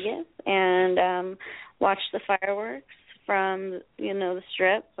to Vegas and watched the fireworks from, the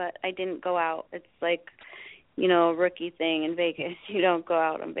Strip, but I didn't go out. It's like, a rookie thing in Vegas. You don't go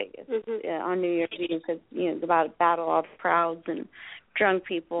out in Vegas on New Year's Eve because, about battle all the crowds and drunk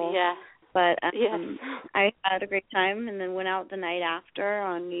people. Yeah. But I had a great time and then went out the night after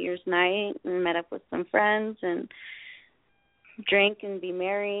on New Year's night and met up with some friends and drank and be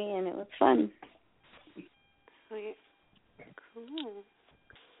merry, and it was fun. Sweet. Cool.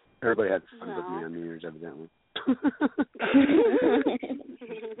 Everybody had fun with me on New Year's, evidently.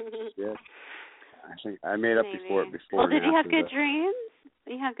 Yeah. I think I made up before. Well, did you have good dreams?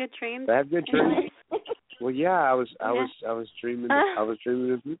 You have good dreams? I have good dreams. Well, yeah, I was dreaming. I was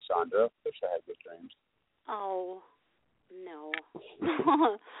dreaming of you, Sandra. If I had good dreams. Oh, no.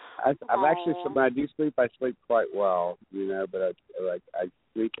 I'm actually, when I do sleep, I sleep quite well, But I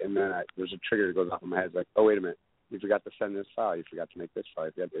sleep, and then there's a trigger that goes off in my head. It's like, oh, wait a minute, you forgot to send this file. You forgot to make this file.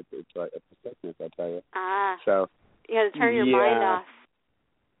 It's a sickness, I tell you. So you have to turn your mind off.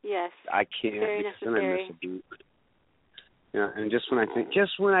 Yes. I can't. Very because then I miss a beat. And just when I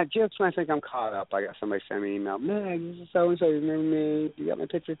think I'm caught up, I got somebody send me an email. Meg, this is so and so. You remember me? You got my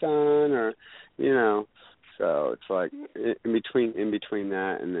picture done, or So it's like in between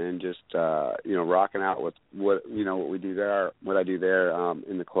that, and then just rocking out with what we do there, what I do there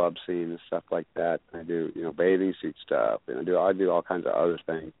in the club scene and stuff like that. I do bathing suit stuff, and I do all kinds of other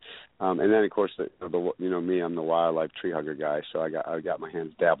things. And then of course me, I'm the wildlife tree hugger guy, so I got my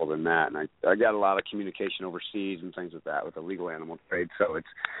hands dabbled in that, and I got a lot of communication overseas and things like that with the legal animal trade. So it's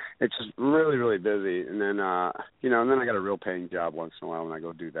just really, really busy. And then and then I got a real paying job once in a while when I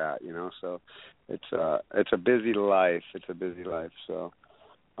go do that. So it's a busy life. It's a busy life. So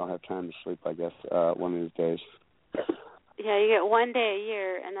I'll have time to sleep, I guess, one of these days. Yeah, you get one day a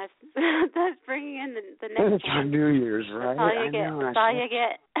year, and that's bringing in the next one. New Year's, right? That's all you get. That's all you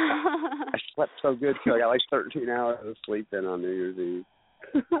get. I slept so good too. I got like 13 hours of sleep in on New Year's Eve.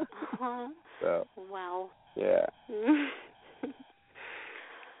 So. Wow. Yeah.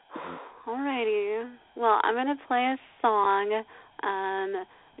 Alrighty. Well, I'm gonna play a song.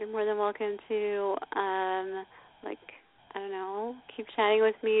 You're more than welcome to, keep chatting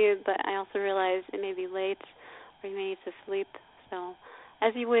with me, but I also realize it may be late or you may need to sleep, so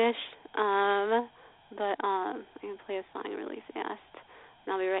as you wish. But I'm going to play a song really fast,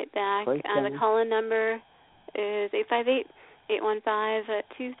 and I'll be right back. The call-in number is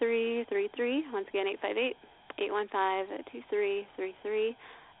 858-815-2333. Once again, 858-815-2333,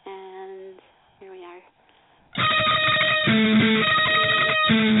 and here we are.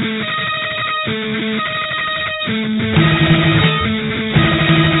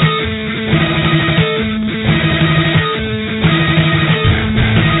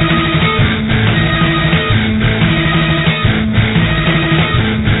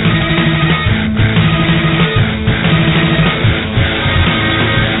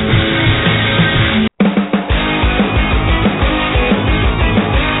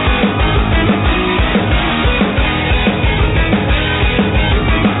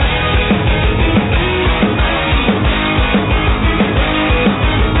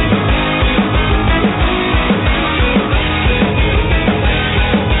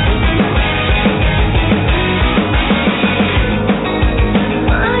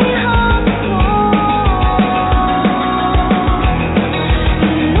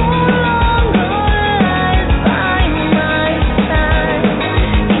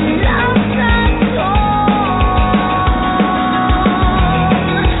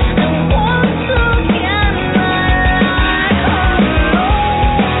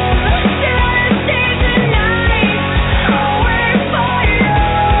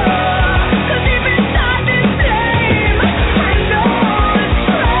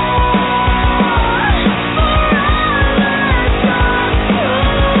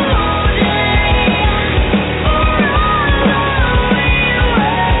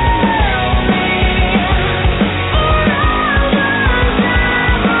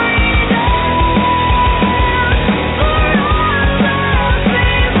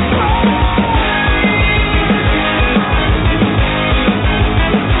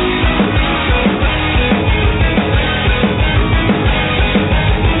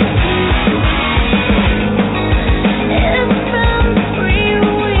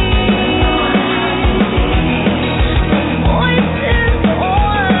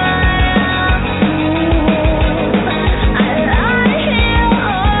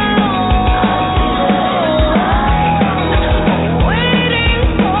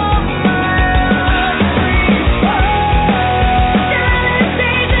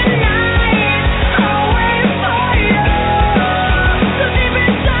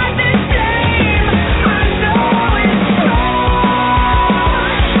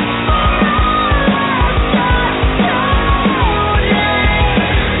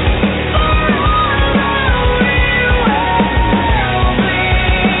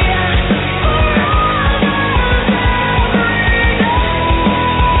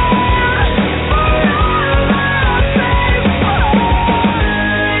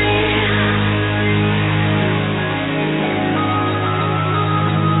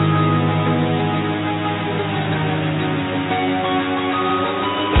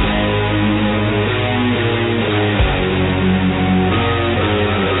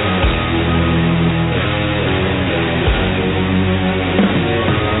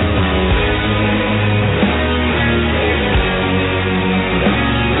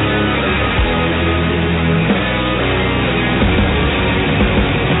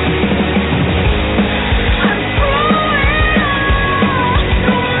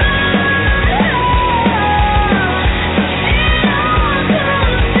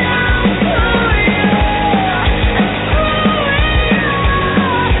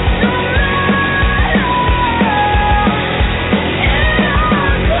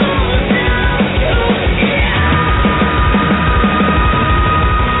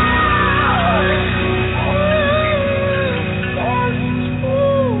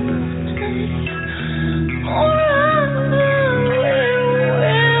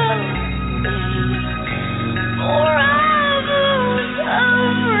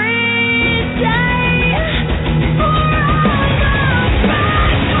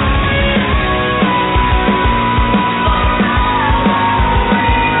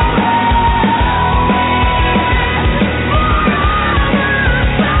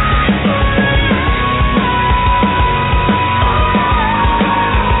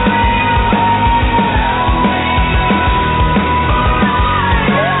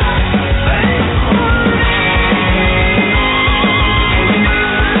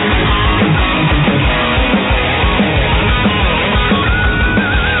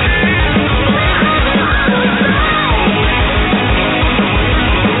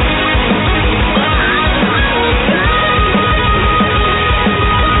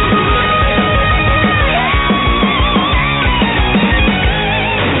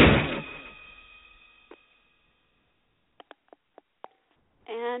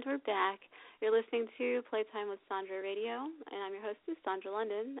 back. You're listening to Playtime with Sandra Radio, and I'm your hostess, Sandra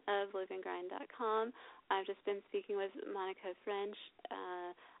London of Live&Grind.com. I've just been speaking with Monica French,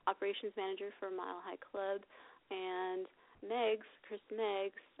 operations manager for Mile High Club, and MEGGS, Chris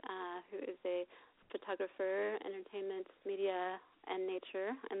MEGGS, who is a photographer, entertainment, media, and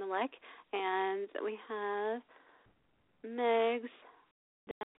nature, and the like. And we have MEGGS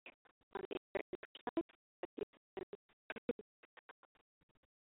back on the air in precise.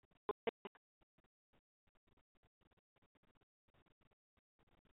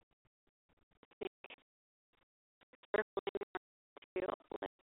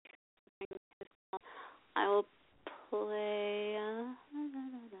 I will play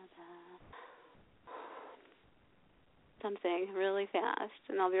something really fast,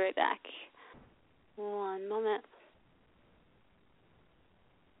 and I'll be right back. One moment.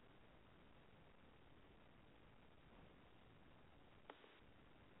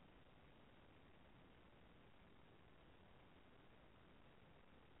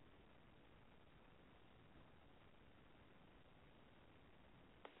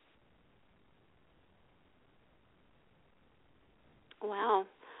 Wow.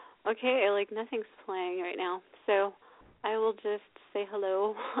 Okay, like nothing's playing right now. So I will just say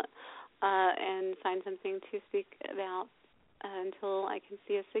hello and find something to speak about until I can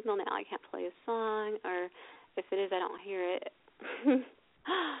see a signal now. I can't play a song, or if it is, I don't hear it.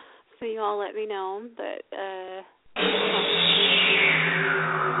 So you all let me know. But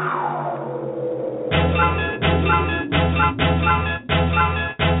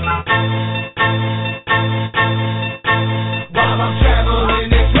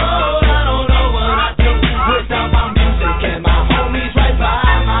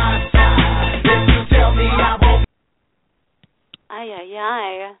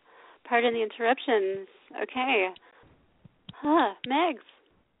pardon the interruptions. Okay. MEGGS.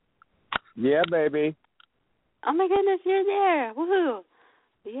 Yeah, baby. Oh my goodness, you're there. Woohoo.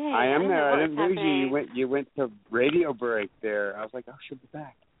 Yay. I am there. I didn't lose happening. you. You went to radio break there. I was like, oh, she'll be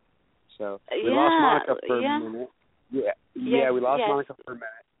back. So we lost Monica for a minute. Yeah, we lost Monica for a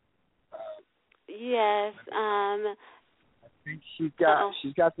minute. Yes. I think she's got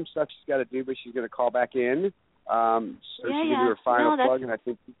some stuff she's got to do, but she's going to call back in. So she can do her final plug, and I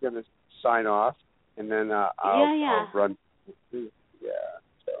think she's going to sign off, and then I'll run. Yeah.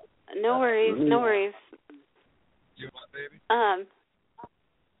 So, no worries. No worries. You what, baby?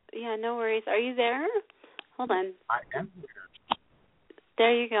 Yeah, no worries. Are you there? Hold on. I am here.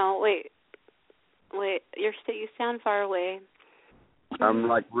 There you go. Wait. You sound far away. I'm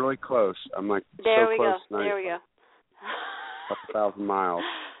like really close. I'm like there so we close. Go. There we go. A 1,000 miles.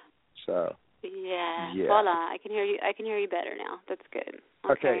 So. Yeah. Voila. I can hear you better now. That's good.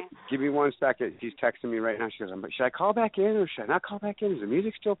 Okay. Give me 1 second. She's texting me right now. She goes, should I call back in or should I not call back in? Is the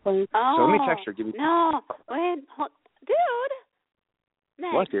music still playing? Oh. So let me text her. No. Wait. Dude.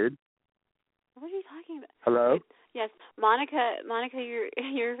 Next. What, dude? What are you talking about? Hello? Wait. Yes. Monica,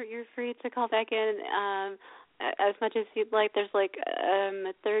 you're free to call back in as much as you'd like. There's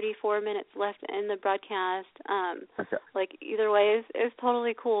 34 minutes left in the broadcast. Okay. Like either way is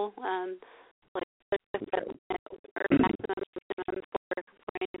totally cool. Or maximum minimum for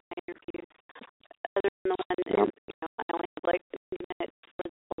any of my interviews. Other than the one, I only have 15 minutes for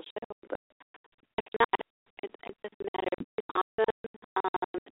the whole show. But if not, it doesn't matter. It's awesome.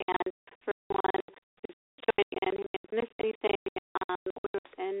 And for anyone who's joining in who may have missed anything, we're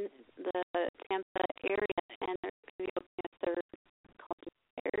in the Tampa area, and they're going to be opening a third called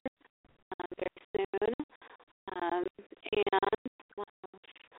Fire very soon. And I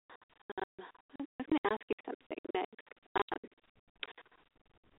was going to ask you something next.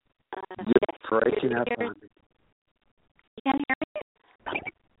 You're breaking up on me. You can't hear me?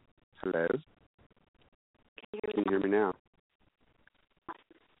 Hello? Can you hear me now?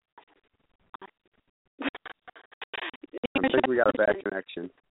 I think we got a bad connection.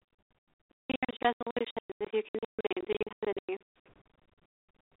 New Year's resolutions, if you can hear me, do you have any?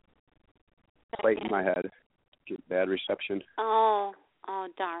 Plate in my head. Get bad reception. Oh,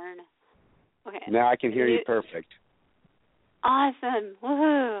 darn. Okay. Now I can hear you perfect. Awesome.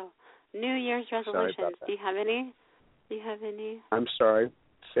 Woohoo. New Year's resolutions. Do you have any? I'm sorry.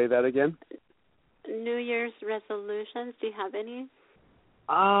 Say that again. New Year's resolutions. Do you have any?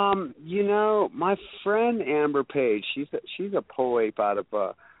 My friend Amber Page, she's a poet out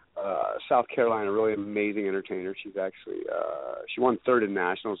of South Carolina, a really amazing entertainer. She's actually she won third in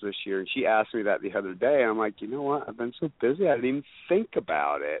nationals this year, and she asked me that the other day, and I'm like, you know what? I've been so busy, I didn't even think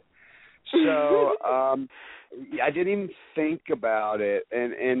about it. So I didn't even think about it,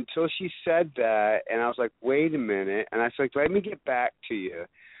 and until she said that, and I was like, wait a minute, and I was like, let me get back to you.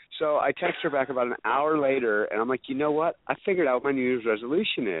 So I text her back about an hour later, and I'm like, you know what? I figured out what my New Year's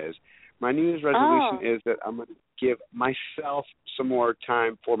resolution is. My New Year's resolution is that I'm going to give myself some more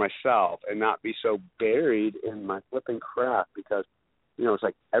time for myself and not be so buried in my flipping crap because, you know, it's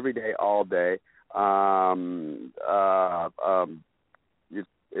like every day, all day.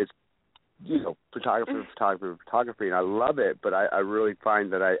 It's, you know, photography, and I love it, but I really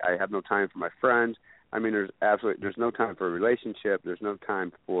find that I have no time for my friends. I mean, there's no time for a relationship. There's no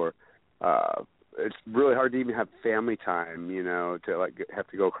time for, it's really hard to even have family time, you know, to like have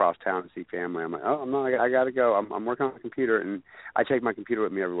to go across town to see family. I'm like, oh, no, I got to go. I'm working on the computer, and I take my computer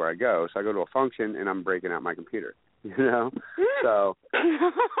with me everywhere I go. So I go to a function, and I'm breaking out my computer, you know. So,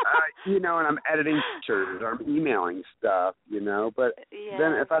 you know, and I'm editing pictures or I'm emailing stuff, you know. But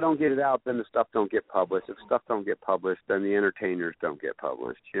then if I don't get it out, then the stuff don't get published. If stuff don't get published, then the entertainers don't get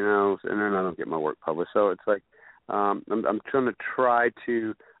published, you know. And then I don't get my work published. So it's like I'm trying to try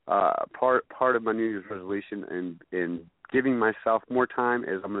to part of my New Year's resolution in giving myself more time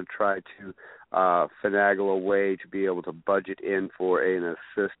is I'm going to try to finagle a way to be able to budget in for an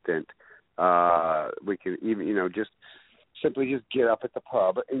assistant. We can even, you know, just simply just get up at the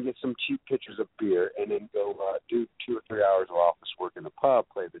pub and get some cheap pitchers of beer and then go do 2 or 3 hours of office work in the pub,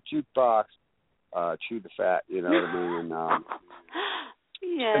 play the jukebox, chew the fat, you know what I mean, and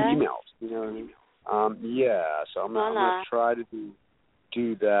emails, you know what I mean. So I'm going to try to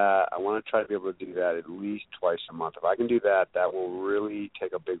do that. I want to try to be able to do that at least twice a month. If I can do that, that will really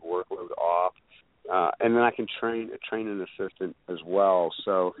take a big workload off. And then I can train an assistant as well,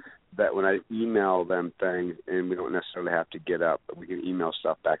 so that when I email them things, and we don't necessarily have to get up, but we can email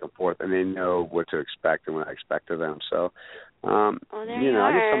stuff back and forth, and they know what to expect and what I expect of them. So, you know,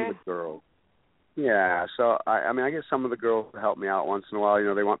 I get some of the girls. Yeah, so I mean, I get some of the girls to help me out once in a while. You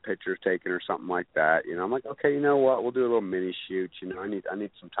know, they want pictures taken or something like that. You know, I'm like, okay, you know what? We'll do a little mini shoot. You know, I need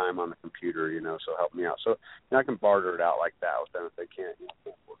some time on the computer. You know, so help me out. So you know, I can barter it out like that with them if they can't, you know,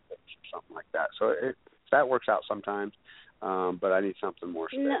 can't work pictures or something like that. So that works out sometimes. But I need something more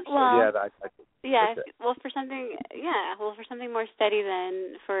steady. Well, for something more steady,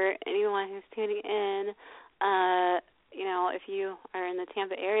 then for anyone who's tuning in, you know, if you are in the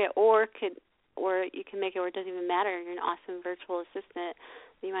Tampa area or you can make it where it doesn't even matter, you're an awesome virtual assistant,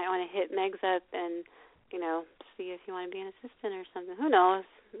 you might want to hit MEGGS up and, you know, see if you want to be an assistant or something. Who knows?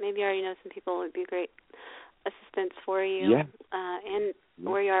 Maybe you already know some people who would be great assistants for you, and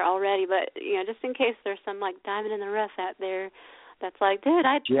where you are already. But, you know, just in case there's some, like, diamond in the rough out there that's like, dude,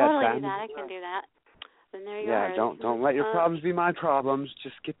 I'd totally do that. I can do that. Then there you are. Don't let your problems be my problems.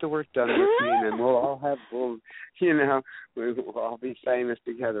 Just get the work done with me, and then we'll all be famous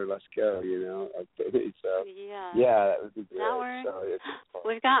together. Let's go, you know. So that would be great. That works. So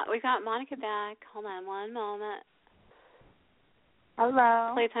we've got Monica back. Hold on one moment.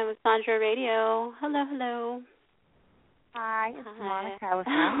 Hello. Playtime with Sandra Radio. Hello. Hi, it's Monica with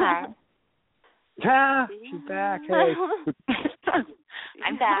Sandra. She's back. Hey.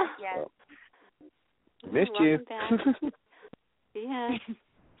 I'm back. Yes. Missed you. Yes.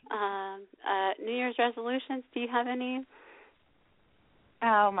 New Year's resolutions, do you have any?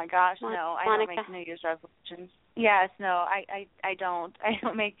 Oh my gosh, no, I don't make New Year's resolutions. Yes, no, I don't. I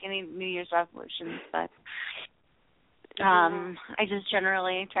don't make any New Year's resolutions, but I just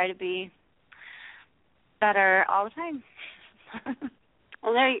generally try to be better all the time.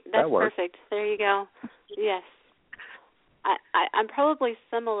 Well, that's perfect. There you go. Yes. I'm probably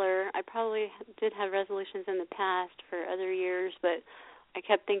similar. I probably did have resolutions in the past for other years, but I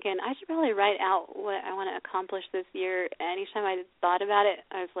kept thinking I should probably write out what I want to accomplish this year. And each time I thought about it,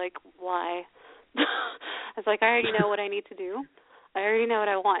 I was like, why? I was like, I already know what I need to do. I already know what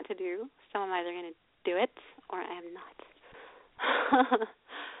I want to do, so I'm either going to do it or I am not.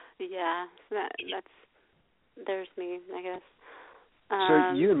 There's me, I guess.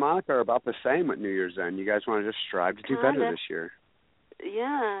 So you and Monica are about the same with New Year's then. You guys want to just strive to do better this year.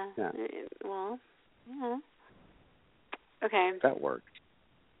 Yeah. Well, yeah. Okay. That worked.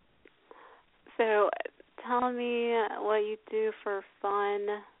 So tell me what you do for fun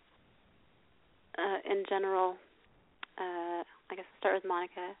in general. I guess I'll start with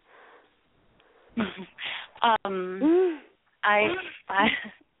Monica.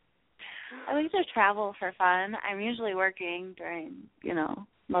 I like to travel for fun. I'm usually working during, you know,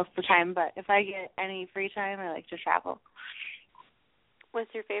 most of the time, but if I get any free time, I like to travel.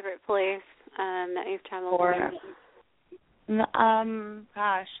 What's your favorite place that you've traveled to?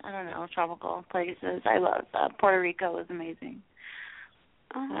 Gosh, I don't know, tropical places. I love Puerto Rico is amazing.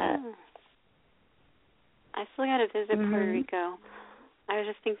 I still got to visit Puerto Rico. I was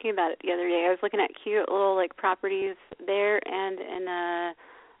just thinking about it the other day. I was looking at cute little, like, properties there and in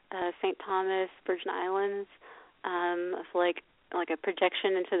St. Thomas, Virgin Islands, of like a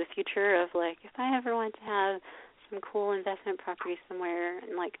projection into the future of like if I ever want to have some cool investment property somewhere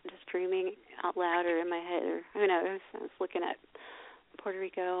and like just dreaming out loud or in my head or who knows. I was looking at Puerto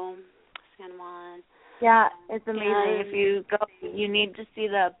Rico, San Juan. Yeah, it's amazing. If you go, you need to see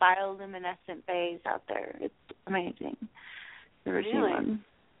the bioluminescent bays out there. It's amazing. Never seen one.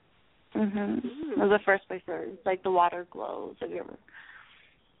 It was the first place where it's like the water glows. Have you ever?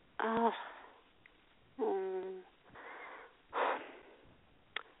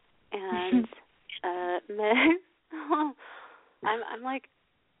 And I'm like,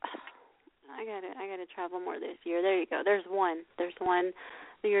 I gotta travel more this year. There you go. There's one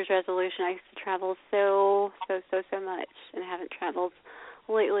New Year's resolution. I used to travel so much, and I haven't traveled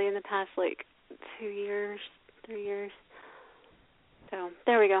lately in the past like 2 years, 3 years. So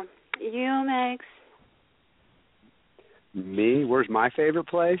there we go. You, Megs? Me? Where's my favorite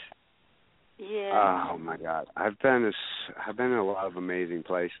place? Yeah. Oh my God, I've been in a lot of amazing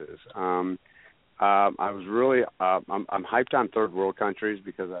places. I was really I'm hyped on third world countries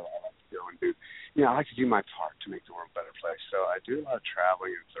because I like to go and do, I like to do my part to make the world a better place. So I do a lot of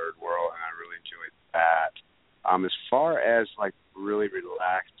traveling in third world, and I really enjoy that. As far as like really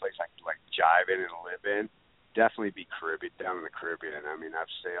relaxed place I can like jive in and live in, definitely be Caribbean, down in the Caribbean. I mean, I've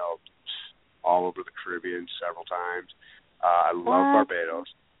sailed all over the Caribbean several times. I love Barbados.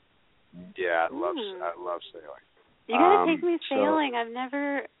 Yeah, I love sailing. You gotta take me sailing. I've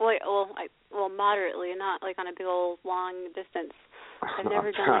never, moderately, not like on a big old long distance. I've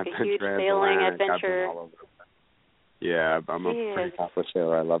never done like a huge sailing adventure. Yeah, I'm a pretty popular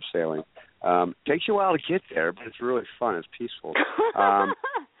sailor. I love sailing. Takes you a while to get there, but it's really fun. It's peaceful. Does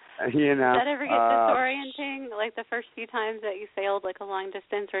that ever get disorienting? Like the first few times that you sailed like a long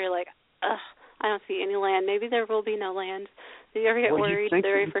distance, where you're like, ugh, I don't see any land. Maybe there will be no land. Do you ever get worried the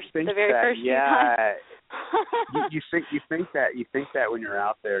very first few times? you think that when you're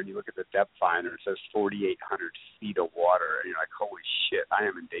out there and you look at the depth finder, it says 4,800 feet of water, and you're like, holy shit, I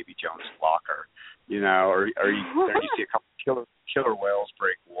am in Davy Jones' locker, or you see a couple killer whales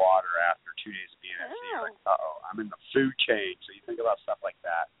break water after 2 days of being at sea. You're like, I'm in the food chain. So you think about stuff like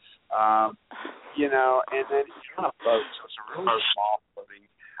that, and then you're on a boat, so it's a really small floating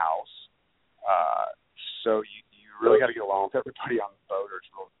house. So you really got to get along with everybody on the boat, or it's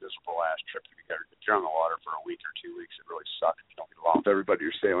a real miserable ass trip. If you're on the water for a week or 2 weeks, it really sucks if you don't get along with everybody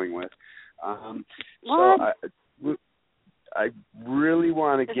you're sailing with. So I really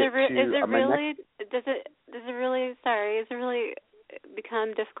want to get to. Is it really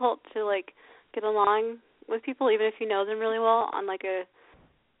become difficult to like get along with people, even if you know them really well, on like a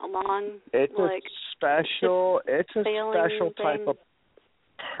long? It's a special type of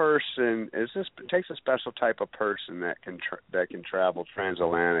person. It takes a special type of person that can travel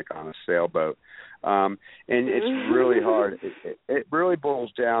transatlantic on a sailboat, and it's really hard. It really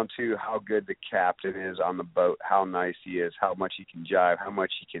boils down to how good the captain is on the boat, how nice he is, how much he can jive, how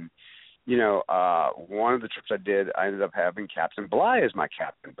much he can. One of the trips I did, I ended up having Captain Bly as my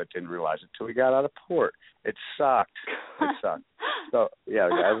captain, but didn't realize it until we got out of port. It sucked. So yeah,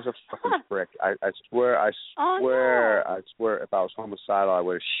 the guy was a fucking prick. I swear, if I was homicidal, I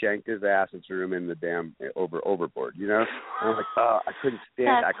would have shanked his ass and threw him in the damn overboard. And I'm like, I couldn't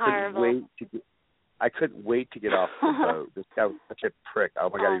stand. I couldn't wait to get off the boat. This guy was such a prick. Oh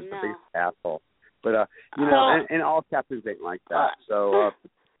my God, he was the biggest asshole. But and all captains ain't like that. So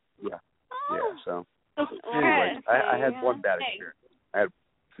yeah. So anyway, I had one bad experience.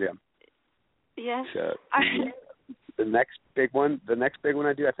 Yes. The next big one I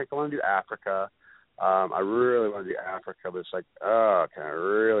do, I think I want to do Africa. I really want to do Africa, but it's like, can I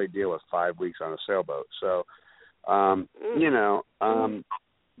really deal with 5 weeks on a sailboat? So, I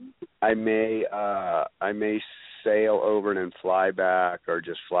may sail over and then fly back, or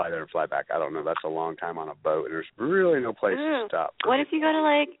just fly there and fly back. I don't know. That's a long time on a boat, and there's really no place to stop. What if you go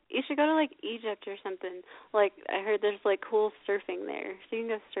to you should go to Egypt or something? Like, I heard there's cool surfing there, so you can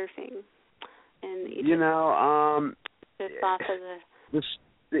go surfing in Egypt. Just off of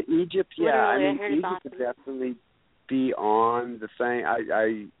the Egypt, Egypt would definitely be on the thing.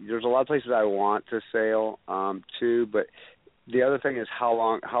 There's a lot of places I want to sail to, but the other thing is how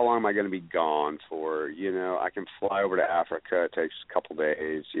long am I going to be gone for? I can fly over to Africa. It takes a couple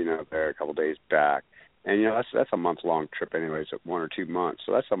days, there, a couple days back. And, that's a month-long trip anyways, 1 or 2 months.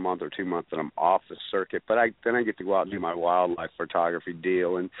 So that's a month or 2 months that I'm off the circuit. But then I get to go out and do my wildlife photography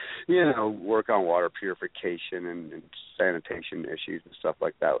deal and, work on water purification and sanitation issues and stuff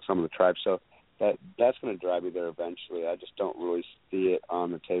like that with some of the tribes. So that's going to drive me there eventually. I just don't really see it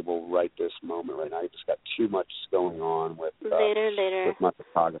on the table right this moment. Right now, I just got too much going on with with my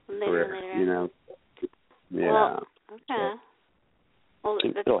photography career. You know. Yeah. Well, okay. Well,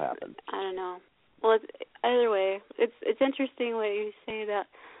 it'll happen. I don't know. Well, either way, it's interesting what you say about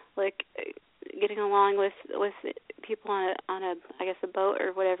like getting along with people on a I guess a boat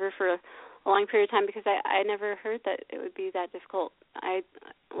or whatever for a long period of time, because I never heard that it would be that difficult.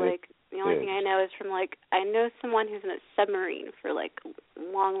 The only thing I know is from I know someone who's in a submarine for like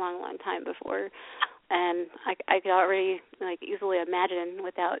long time before, and I could already easily imagine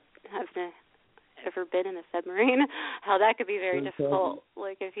without having ever been in a submarine how that could be very difficult.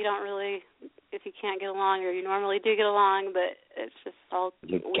 Like if you can't get along, or you normally do get along, but it's just all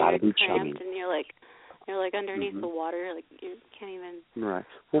weird and cramped, and you're like underneath the water, like you can't even. Right.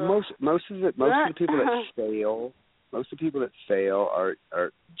 Well, most of the people that sail are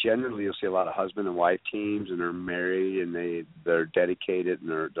generally, you'll see a lot of husband and wife teams, and they're married, and they're dedicated, and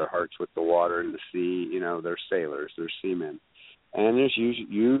their hearts with the water and the sea. You know, they're sailors, they're seamen, and there's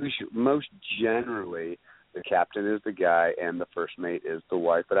usually most generally the captain is the guy and the first mate is the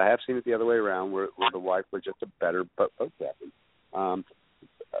wife. But I have seen it the other way around, where the wife was just a better boat captain.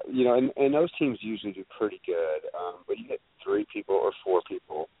 You know, and those teams usually do pretty good. But you get 3 people or 4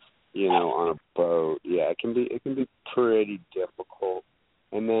 people, you know, on a boat. Yeah, it can be pretty difficult.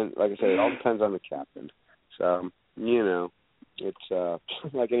 And then, like I said, it all depends on the captain. So, you know, it's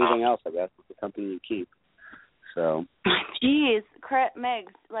like anything else, I guess. It's the company you keep. So. Jeez,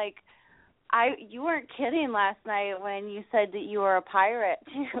 Meggs, you weren't kidding last night when you said that you were a pirate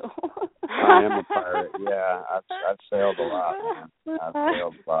too. I am a pirate. Yeah, I've sailed a lot, man.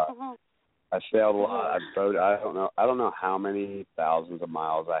 I've sailed a lot. I've boated. I don't know how many thousands of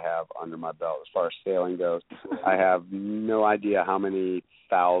miles I have under my belt as far as sailing goes. I have no idea how many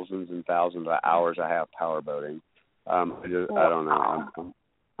thousands and thousands of hours I have power boating. I don't know.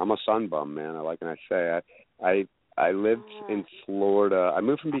 I'm a sun bum, man. Like I say, I lived in Florida. I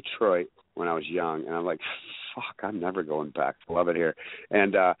moved from Detroit when I was young, and I'm like, fuck, I'm never going back. I love it here.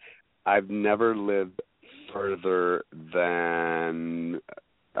 And I've never lived further than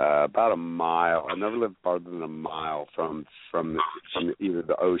about a mile. I've never lived farther than a mile from either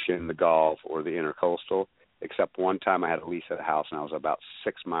the ocean, the Gulf, or the intercoastal, except one time I had a lease at a house, and I was about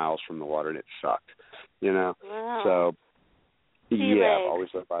 6 miles from the water, and it sucked, you know? Wow. So, I've always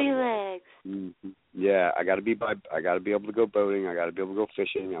lived by the water. Mm-hmm. Yeah, I got to be able to go boating. I got to be able to go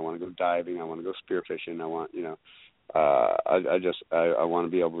fishing. I want to go diving. I want to go spearfishing. I want, you know, I want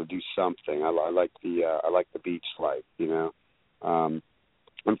to be able to do something. I like the beach life, you know.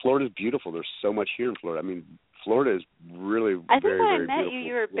 And Florida's beautiful. There's so much here in Florida. I mean, Florida is really I think very, when very I met beautiful.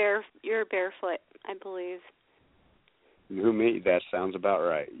 you were barefoot, I believe. Me? That sounds about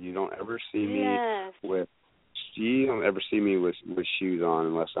right. You don't ever see me with. You don't ever see me with shoes on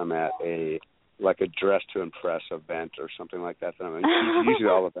unless I'm at a dress to impress event or something like that. Usually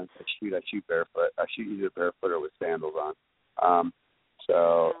all events I shoot barefoot. I shoot either barefoot or with sandals on.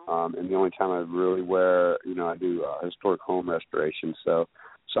 And the only time I really wear, you know, I do historic home restoration. So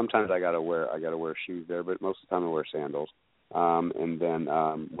sometimes I gotta wear shoes there, but most of the time I wear sandals. And then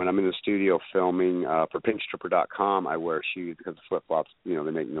when I'm in the studio filming for pinkstripper.com, I wear shoes because the flip-flops, you know,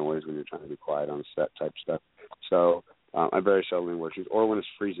 they make noise when you're trying to be quiet on set type stuff. So I very seldom wear shoes, or when it's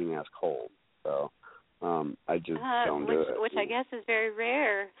freezing ass cold. So I just don't do it. Which I guess is very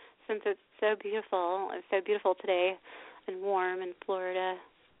rare since it's so beautiful. It's so beautiful today and warm in Florida.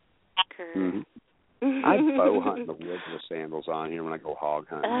 I bow hunt in the woods with sandals on here when I go hog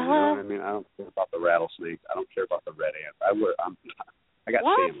hunting. You know what I mean? I don't care about the rattlesnakes. I don't care about the red ants. I got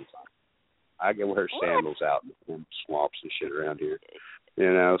sandals on. I can wear sandals out in swamps and shit around here.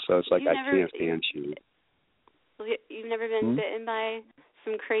 You know, so it's like I can't stand shoes. You've never been bitten by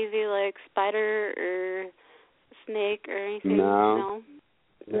some crazy spider or snake or anything? No.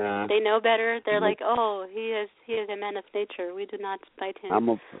 Nah. They know better. They're like, oh, he is a man of nature. We do not bite him.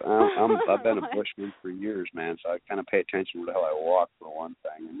 I've been a bushman for years, man. So I kind of pay attention to the hell I walk for one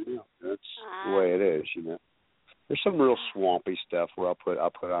thing, and you know, that's the way it is. You know, there's some real swampy stuff where I'll put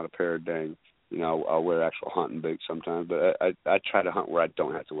on a pair of I'll wear actual hunting boots sometimes, but I try to hunt where I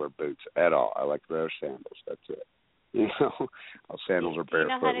don't have to wear boots at all. I like to wear sandals. That's it. You know, sandals are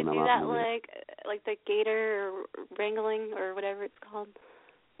barefoot. Do you know how to when do I'm that, out like the gator or wrangling or whatever it's called?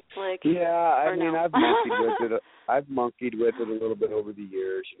 I've monkeyed with it a little bit over the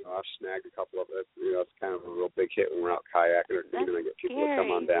years. You know, I've snagged a couple of it. You know, it's kind of a real big hit when we're out kayaking or and I get people to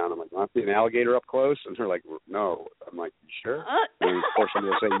come on down. I'm like, want to see an alligator up close? And they're like, no. I'm like, you sure? And of course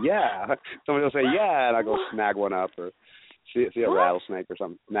somebody will say, yeah. Somebody will say, yeah, and I go snag one up. Or see a rattlesnake or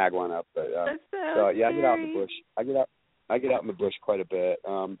something, snag one up. But so yeah, I get out in the bush. I get out in the bush quite a bit.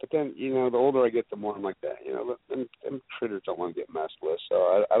 But then, you know, the older I get, the more I'm like that. You know, them critters don't want to get messed with.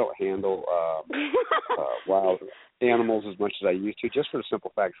 So I don't handle wild animals as much as I used to, just for the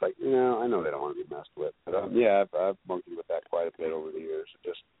simple fact, like, you know, I know they don't want to be messed with. But yeah, I've monkeyed with that quite a bit over the years.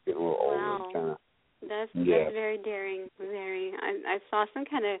 Just getting a little older and kind of. That's very daring. Very. I saw some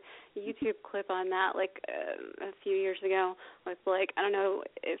kind of YouTube clip on that like a few years ago with like, I don't know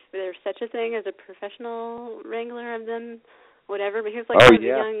if there's such a thing as a professional wrangler of them, whatever. But he was like a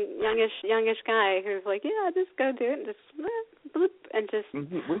youngish guy who's like, yeah, just go do it and just bloop and just.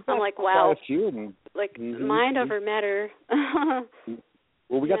 I'm like, wow. A few of them. Like mind over matter.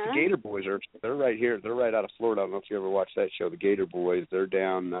 Well, we got the Gator Boys. They're right here. They're right out of Florida. I don't know if you ever watched that show, the Gator Boys. They're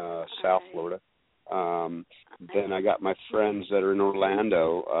down South Florida. Then I got my friends that are in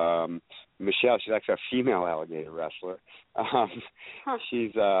Orlando. Michelle, she's actually a female alligator wrestler.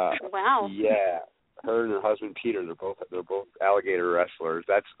 She's wow. Yeah, her and her husband Peter, they're both alligator wrestlers.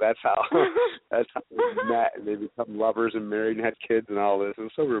 That's how they met, and they become lovers and married and had kids and all this. It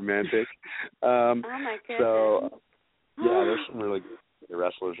was so romantic. Oh my goodness. So yeah, there's some really good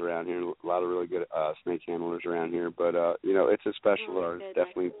wrestlers around here, a lot of really good snake handlers around here, but you know, it's a special art.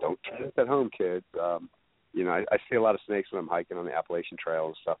 Definitely don't try this at home, kids. You know, I see a lot of snakes when I'm hiking on the Appalachian Trail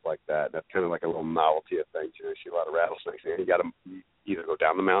and stuff like that. That's kind of like a little novelty of things. You know, you see a lot of rattlesnakes, and you got to either go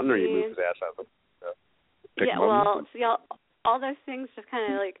down the mountain or you move his ass out of the yeah, well, see, all those things just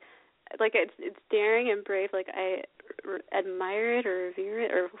kind of like it's daring and brave. Like I admire it or revere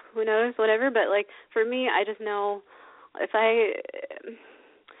it or who knows, whatever. But like for me, I just know if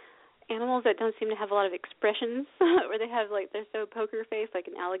animals that don't seem to have a lot of expressions, or they have like they're so poker face, like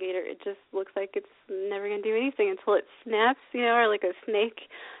an alligator, it just looks like it's never gonna do anything until it snaps, you know, or like a snake.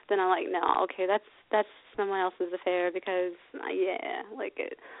 Then I'm like, no, okay, that's someone else's affair because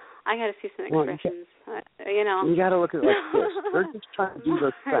I got to see some expressions. You know, you got to look at it like this. They're just trying to do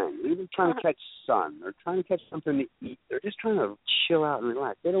their thing. They're even trying to catch sun. They're trying to catch something to eat. They're just trying to chill out and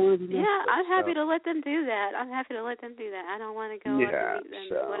relax. They don't want to be. Yeah, I'm happy to let them do that. I don't want to go up and eat them.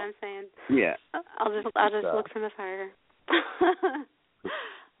 Is what I'm saying. Yeah. I'll just look from afar.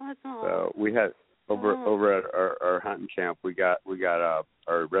 That's all. So we had over at our hunting camp, we got our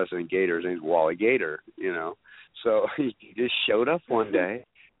resident gator. His name's Wally Gator. You know, so he just showed up one day.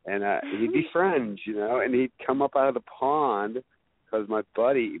 And he'd be friends, you know, and he'd come up out of the pond because my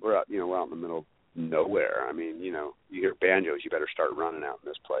buddy, we're out in the middle of nowhere. I mean, you know, you hear banjos, you better start running out in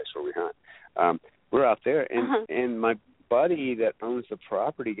this place where we hunt. We're out there, and my buddy that owns the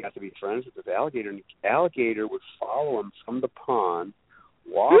property got to be friends with this alligator, and the alligator would follow him from the pond,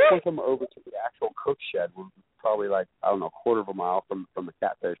 walk with him over to the actual cook shed, probably like, I don't know, a quarter of a mile from the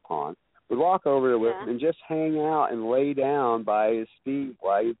catfish pond. We'd walk over there with him and just hang out and lay down by his feet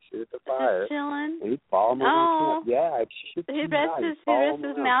while he'd sit at the fire. Chilling. And he'd follow him around. Yeah, he'd rest his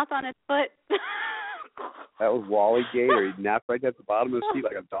mouth on his foot. That was Wally Gator. He'd nap right at the bottom of his feet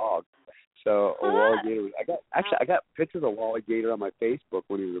like a dog. So Wally Gator. I got pictures of Wally Gator on my Facebook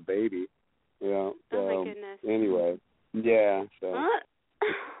when he was a baby. You know. So, oh my goodness. Anyway, yeah. So.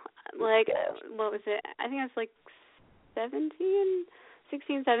 Like, what was it? I think I was like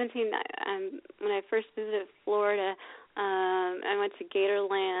 16, 17, when I first visited Florida, I went to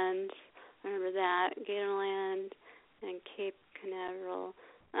Gatorland. I remember that, Gatorland and Cape Canaveral.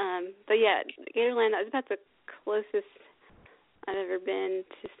 But yeah, Gatorland, that was about the closest I've ever been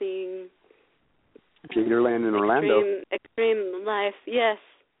to seeing Gatorland in Orlando. Extreme life, yes.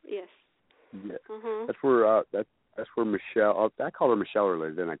 Yeah. That's where Michelle. I call her Michelle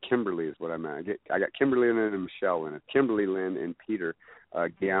earlier. Then Kimberly is what I meant. I got Kimberly Lynn and Michelle in it. Kimberly Lynn and Peter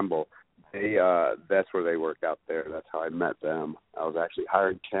Gamble. That's where they work out there. That's how I met them. I was actually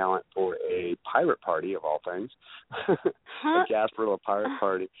hiring talent for a pirate party of all things, a Gasparilla pirate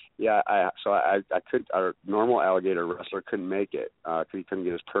party. Yeah, I could. Our normal alligator wrestler couldn't make it because he couldn't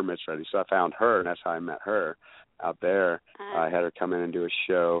get his permits ready. So I found her, and that's how I met her out there. I had her come in and do a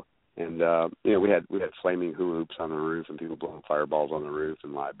show. And you know, we had flaming hula hoops on the roof and people blowing fireballs on the roof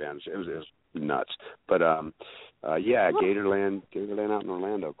and live bands. It was nuts. But yeah, Gatorland out in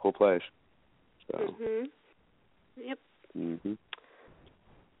Orlando, cool place. So. Yep.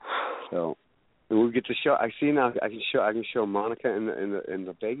 So we get to show. I see now. I can show Monica and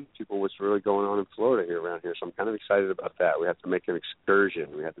the Vegas people what's really going on in Florida here around here. So I'm kind of excited about that. We have to make an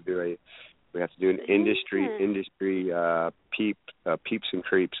excursion. We have to do an industry peeps and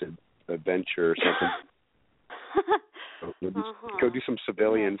creeps adventure or something. Go do some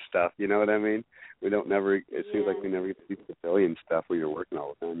civilian stuff. You know what I mean? It seems like we never get to do civilian stuff when you're working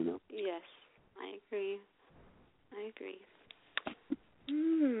all the time. You know? Yes, I agree.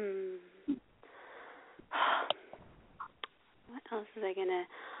 What else was I gonna?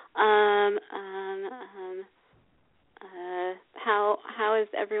 How is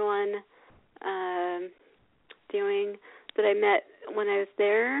everyone doing that I met when I was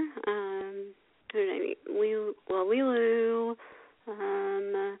there? Who did I meet? Lilu,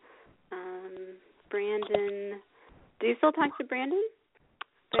 Brandon. Do you still talk to Brandon?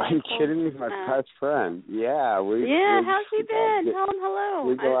 Are you kidding me? My best friend. Yeah. How's he been? Tell him hello.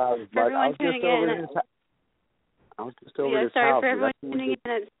 We go out. For everyone tuning in. I was just over his sorry house. for everyone tuning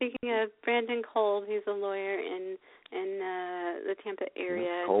in. Speaking of Brandon Kolb, he's a lawyer in the Tampa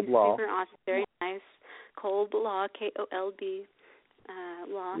area. Kolb He's Law. Super awesome, very nice. Kolb Law, Kolb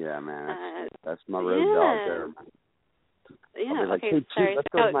Law. Yeah, man. That's my road dog there. Yeah. Like, Okay. hey, Sorry. let's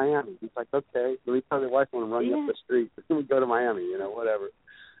go to Miami. He's like, okay. Let me tell your wife I want to run you up the street. Then we go to Miami. Whatever.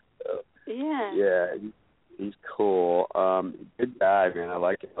 Yeah. He's cool. Good guy, man. I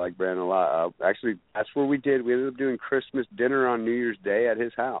like Brandon a lot. Actually, that's where we ended up doing Christmas dinner on New Year's Day at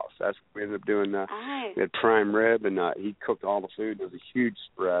his house. That's what we ended up doing. We had prime rib, and he cooked all the food. It was a huge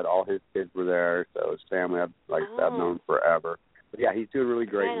spread. All his kids were there, so his family I've known forever. But yeah, he's doing really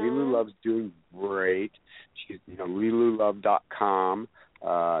great. Lilu Love's doing great. She's LiluLove.com. You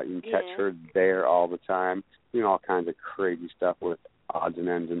can catch her there all the time, doing all kinds of crazy stuff with odds and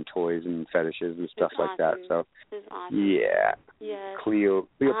ends and toys and fetishes and stuff like that. So, yeah. Yes.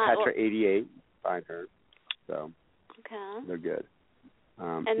 Cleopatra 88, find her. So, they're good.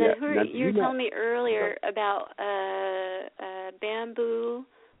 And then you were telling me earlier about Bamboo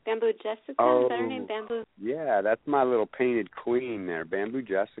Jessica, is that her name? Bamboo? Yeah, that's my little painted queen there, Bamboo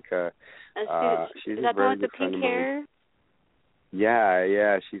Jessica. She's is that the one with the pink hair?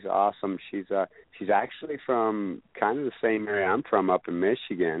 Yeah, she's awesome. She's actually from kind of the same area I'm from, up in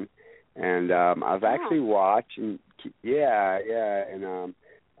Michigan, and I was actually watching. And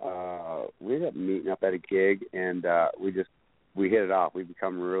we ended up meeting up at a gig, and we hit it off. We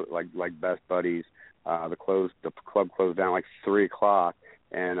become real like best buddies. The club closed down like 3:00.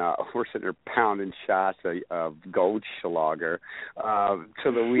 And we're sitting there pounding shots of Goldschlager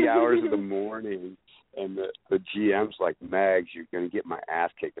to the wee hours of the morning. And the GM's like, Meggs, you're going to get my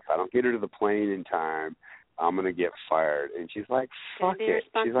ass kicked. If I don't get her to the plane in time, I'm going to get fired. And she's like, fuck it.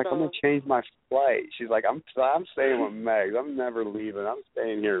 She's like, I'm going to change my flight. She's like, I'm staying with Meggs. I'm never leaving. I'm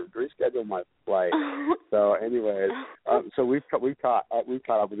staying here. Reschedule my flight. So anyways, so we've caught up with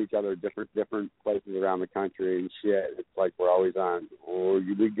each other at different places around the country and shit. It's like we're always on. Oh,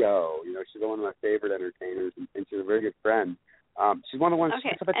 we go. She's one of my favorite entertainers, and she's a very good friend. She's one of the ones who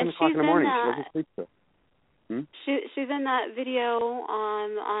gets up at 10 o'clock in the morning. She doesn't sleep till. She's in that video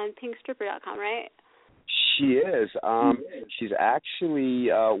on pinkstripper.com, right? She is. She's actually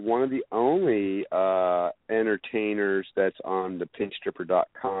one of the only entertainers that's on the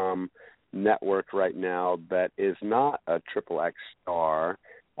pinkstripper.com network right now that is not a XXX star.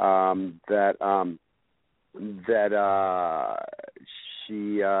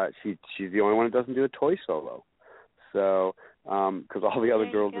 She's the only one that doesn't do a toy solo. So, because all the other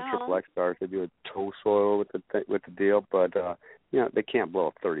girls are XXX stars, they do a toe solo with the deal, but they can't blow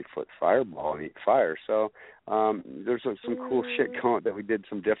a 30-foot fireball and eat fire. So there's some cool shit going that we did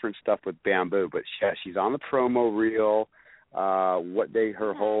some different stuff with Bamboo, but she's on the promo reel. What day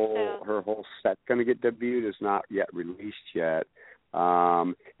her whole set's going to get debuted is not yet released yet.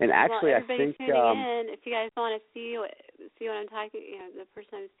 And actually, I think tuning in, if you guys want to see what I'm talking, the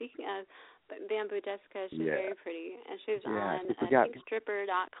person I'm speaking of, Bamboo Jessica, she's very pretty, and she's on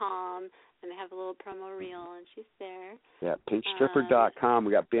pinkstripper.com, and they have a little promo reel, and she's there. Yeah, pinkstripper.com.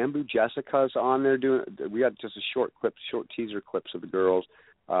 We got Bamboo Jessica's on there doing. We got just a short teaser clips of the girls.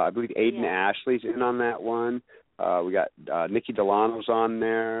 I believe Aiden Ashley's in on that one. We got Nikki Delano's on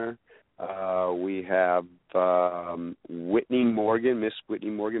there. We have Whitney Morgan, Miss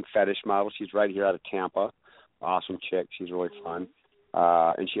Whitney Morgan, fetish model. She's right here out of Tampa. Awesome chick. She's really fun.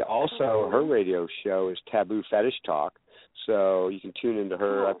 And she also, her radio show is Taboo Fetish Talk. So you can tune into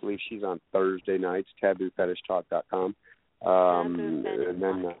her. I believe she's on Thursday nights, taboofetishtalk.com. And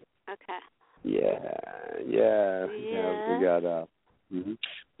then,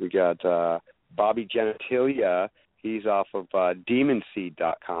 we got Bobby Genitalia. He's off of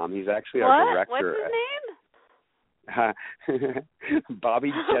demonseed.com. He's actually our director. What's his name?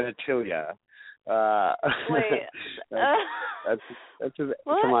 Bobby Genitalia. Wait. That's his,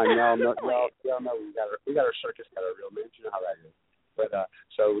 come on, y'all know we got our circus got our real names. You know how that is. But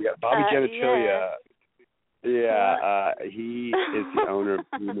so we got Bobby Genitalia. He is the owner of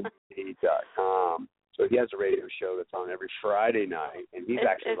demonseed.com. So he has a radio show that's on every Friday night, and he's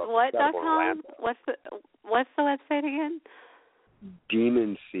actually what.com? What's the website again?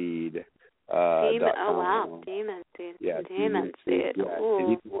 Demon Seed. Oh wow, Demon Seed. Yeah, Demon Seed.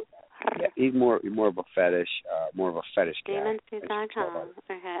 Yeah, he's more of a fetish guy. DemonSeed.com.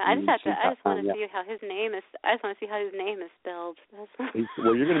 Okay, I just want to see how his name is. I just want to see how his name is spelled.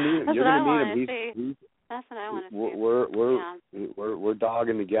 Well, you're gonna meet him. You're gonna meet him. That's what I want to see. We're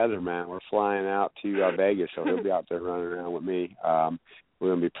dogging together, man. We're flying out to Vegas, so he'll be out there running around with me. We're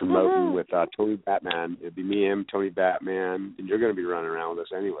going to be promoting with Tony Batman. It'll be me, him, Tony Batman, and you're going to be running around with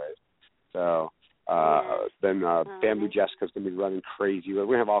us anyways. So then Bamboo Jessica's going to be running crazy. We're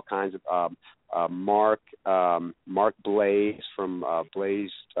going to have all kinds of Mark Blaze from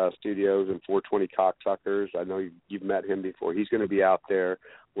Blaze Studios and 420 Cocksuckers. I know you've met him before. He's going to be out there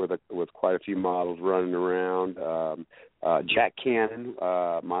with quite a few models running around. Jack Cannon,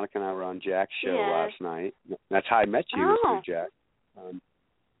 Monica and I were on Jack's show last night. That's how I met you, through Jack.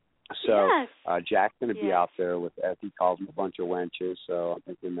 Jack's going to be out there with, as he calls them, a bunch of wenches. So I'm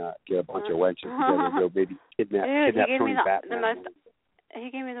thinking get a bunch of wenches together and go maybe kidnap Tony Batman. He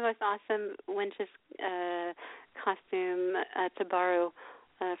gave me the most awesome wenches costume to borrow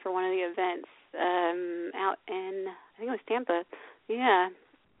for one of the events out in, I think it was Tampa. Yeah,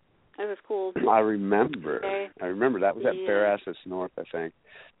 it was cool. I remember. That was at Fair Asses North, I think.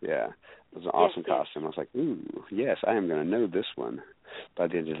 Yeah, it was an awesome costume. I was like, ooh, yes, I am going to know this one by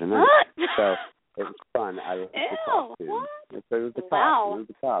the end of the night. So it was fun. I was the costume. What? It was the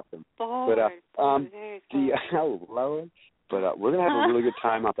costume. But we're going to have a really good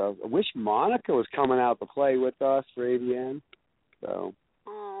time out there. I wish Monica was coming out to play with us for AVN. So,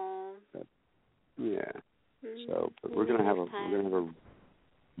 but we're going to have a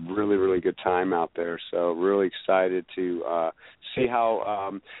really, really good time out there. So really excited to see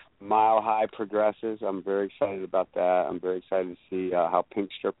how Mile High progresses. I'm very excited about that. I'm very excited to see how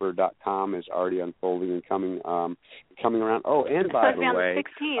pinkstripper.com is already unfolding and coming around. Oh, and by the way, on the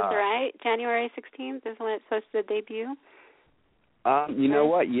 16th, right? January 16th is when it's supposed to debut. You know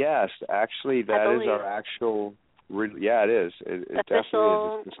what? Yes, actually, that is our actual. It is. It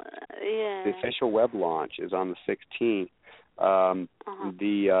official, definitely is. The official web launch is on the 16th.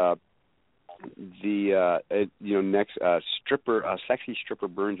 Next Sexy Stripper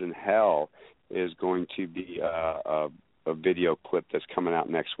Burns in Hell is going to be a video clip that's coming out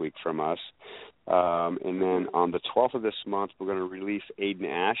next week from us. And then on the 12th of this month, we're going to release Aiden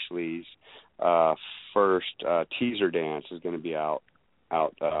Ashley's first teaser dance is going to be out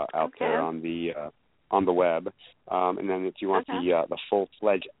there on the web. And then if you want the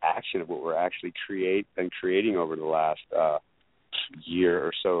full-fledged action of what we're actually been creating over the last year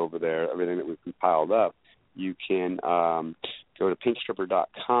or so over there, everything that we've compiled up, you can go to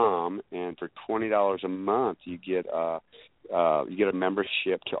pinkstripper.com, and for $20 a month you get a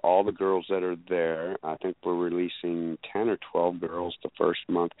membership to all the girls that are there. I think we're releasing 10 or 12 girls the first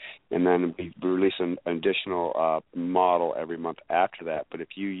month, and then we release an additional model every month after that. But if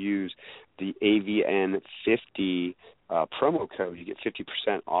you use the AVN50 promo code, you get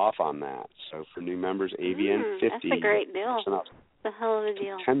 50% off on that. So for new members, AVN50. That's a great deal. It's a hell of a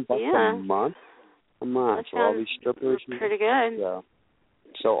deal. $10 a month. That for all these strippers. Pretty good. Yeah.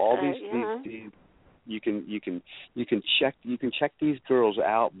 So all these you can check these girls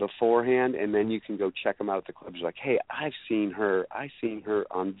out beforehand, and then you can go check them out at the clubs. Like, hey, I've seen her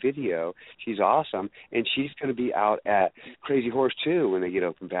on video. She's awesome, and she's going to be out at Crazy Horse 2 when they get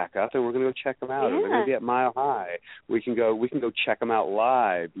opened back up, and we're going to go check them out. They're going to be at Mile High. We can go check them out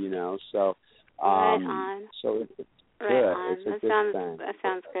live. So right on. So it's right good. On. It's a good thing. That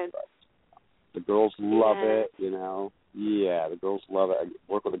sounds good. The girls love it. Yeah, the girls love it. I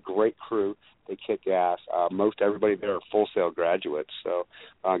work with a great crew. They kick ass. Most everybody there are Full Sail graduates, so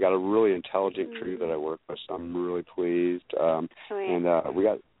I got a really intelligent crew that I work with. So I'm really pleased. And we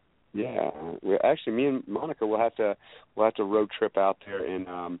got, actually, me and Monica will have to road trip out there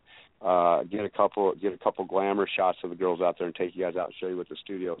and get a couple glamour shots of the girls out there and take you guys out and show you what the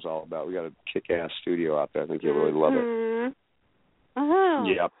studio is all about. We got a kick ass studio out there. I think you'll really love it. Oh.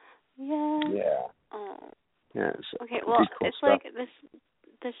 Yep. Yeah. Yeah. Oh. Yeah, okay, well, cool it's stuff. Like this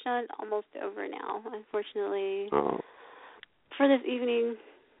show is almost over now, unfortunately, for this evening.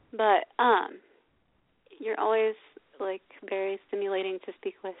 But you're always like very stimulating to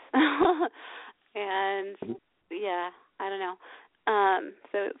speak with, and yeah, I don't know.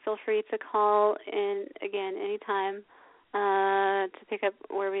 So feel free to call in again anytime to pick up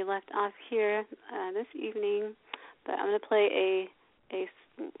where we left off here this evening. But I'm going to play a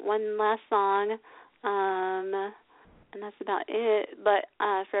one last song. And that's about it. But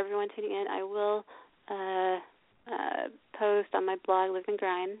for everyone tuning in, I will post on my blog,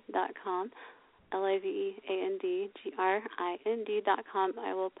 liveandgrind.com, LIVEANDGRIND.com.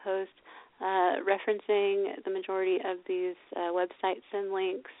 I will post referencing the majority of these websites and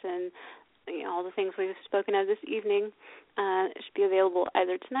links and all the things we've spoken of this evening. It should be available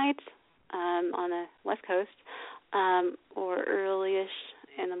either tonight on the West Coast or early-ish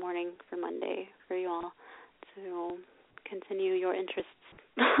in the morning for Monday for you all to continue your interests.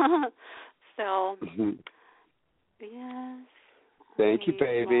 So, yes. Thank you,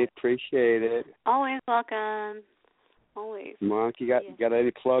 baby. Appreciate it. Always welcome. Always. Mark, you got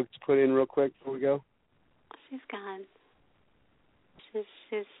any plugs to put in real quick before we go? She's gone.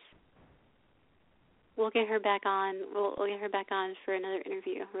 She's. We'll get her back on. We'll get her back on for another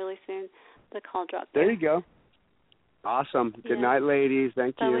interview really soon. The call dropped. There you go. Awesome. Good night, ladies.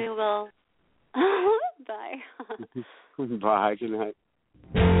 Thank you. So we will. Bye. Bye. Good night.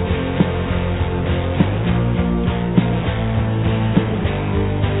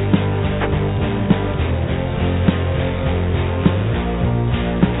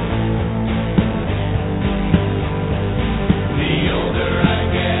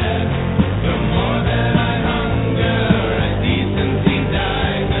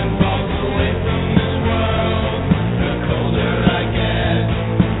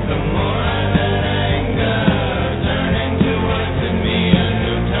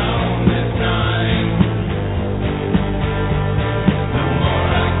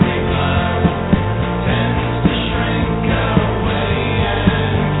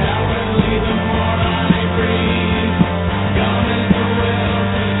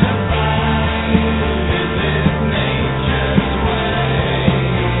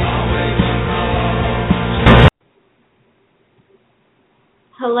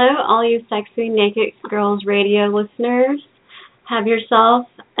 Hello, all you sexy Naked Girls Radio listeners. Have yourself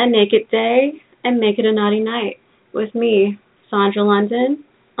a naked day and make it a naughty night with me, Sandra London,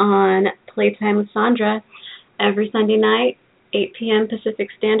 on Playtime with Sandra every Sunday night, 8 p.m. Pacific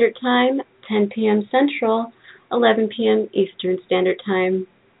Standard Time, 10 p.m. Central, 11 p.m. Eastern Standard Time.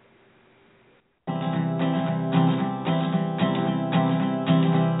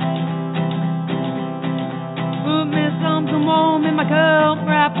 Put me something warm in my cup,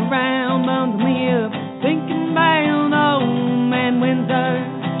 wrap around, bundle me up, thinking about old man winter.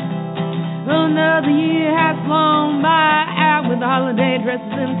 Another year has flown by, out with the holiday dresses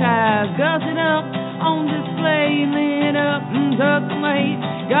and ties, gussing up on display, lit up and tucked away.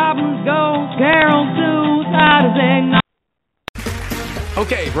 Goblins go, carols too, tired as eggnog.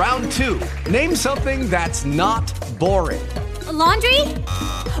 Okay, round two. Name something that's not boring. A laundry?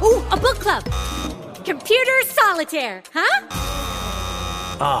 Ooh, a book club. Computer solitaire, huh?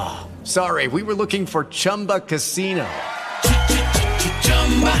 Ah, sorry, we were looking for Chumba Casino.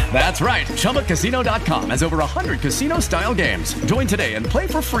 That's right, ChumbaCasino.com has over 100 casino-style games. Join today and play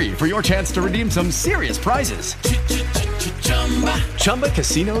for free for your chance to redeem some serious prizes.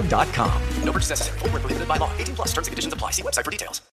 ChumbaCasino.com. No purchase necessary. Void where prohibited by law. 18+ terms and conditions apply. See website for details.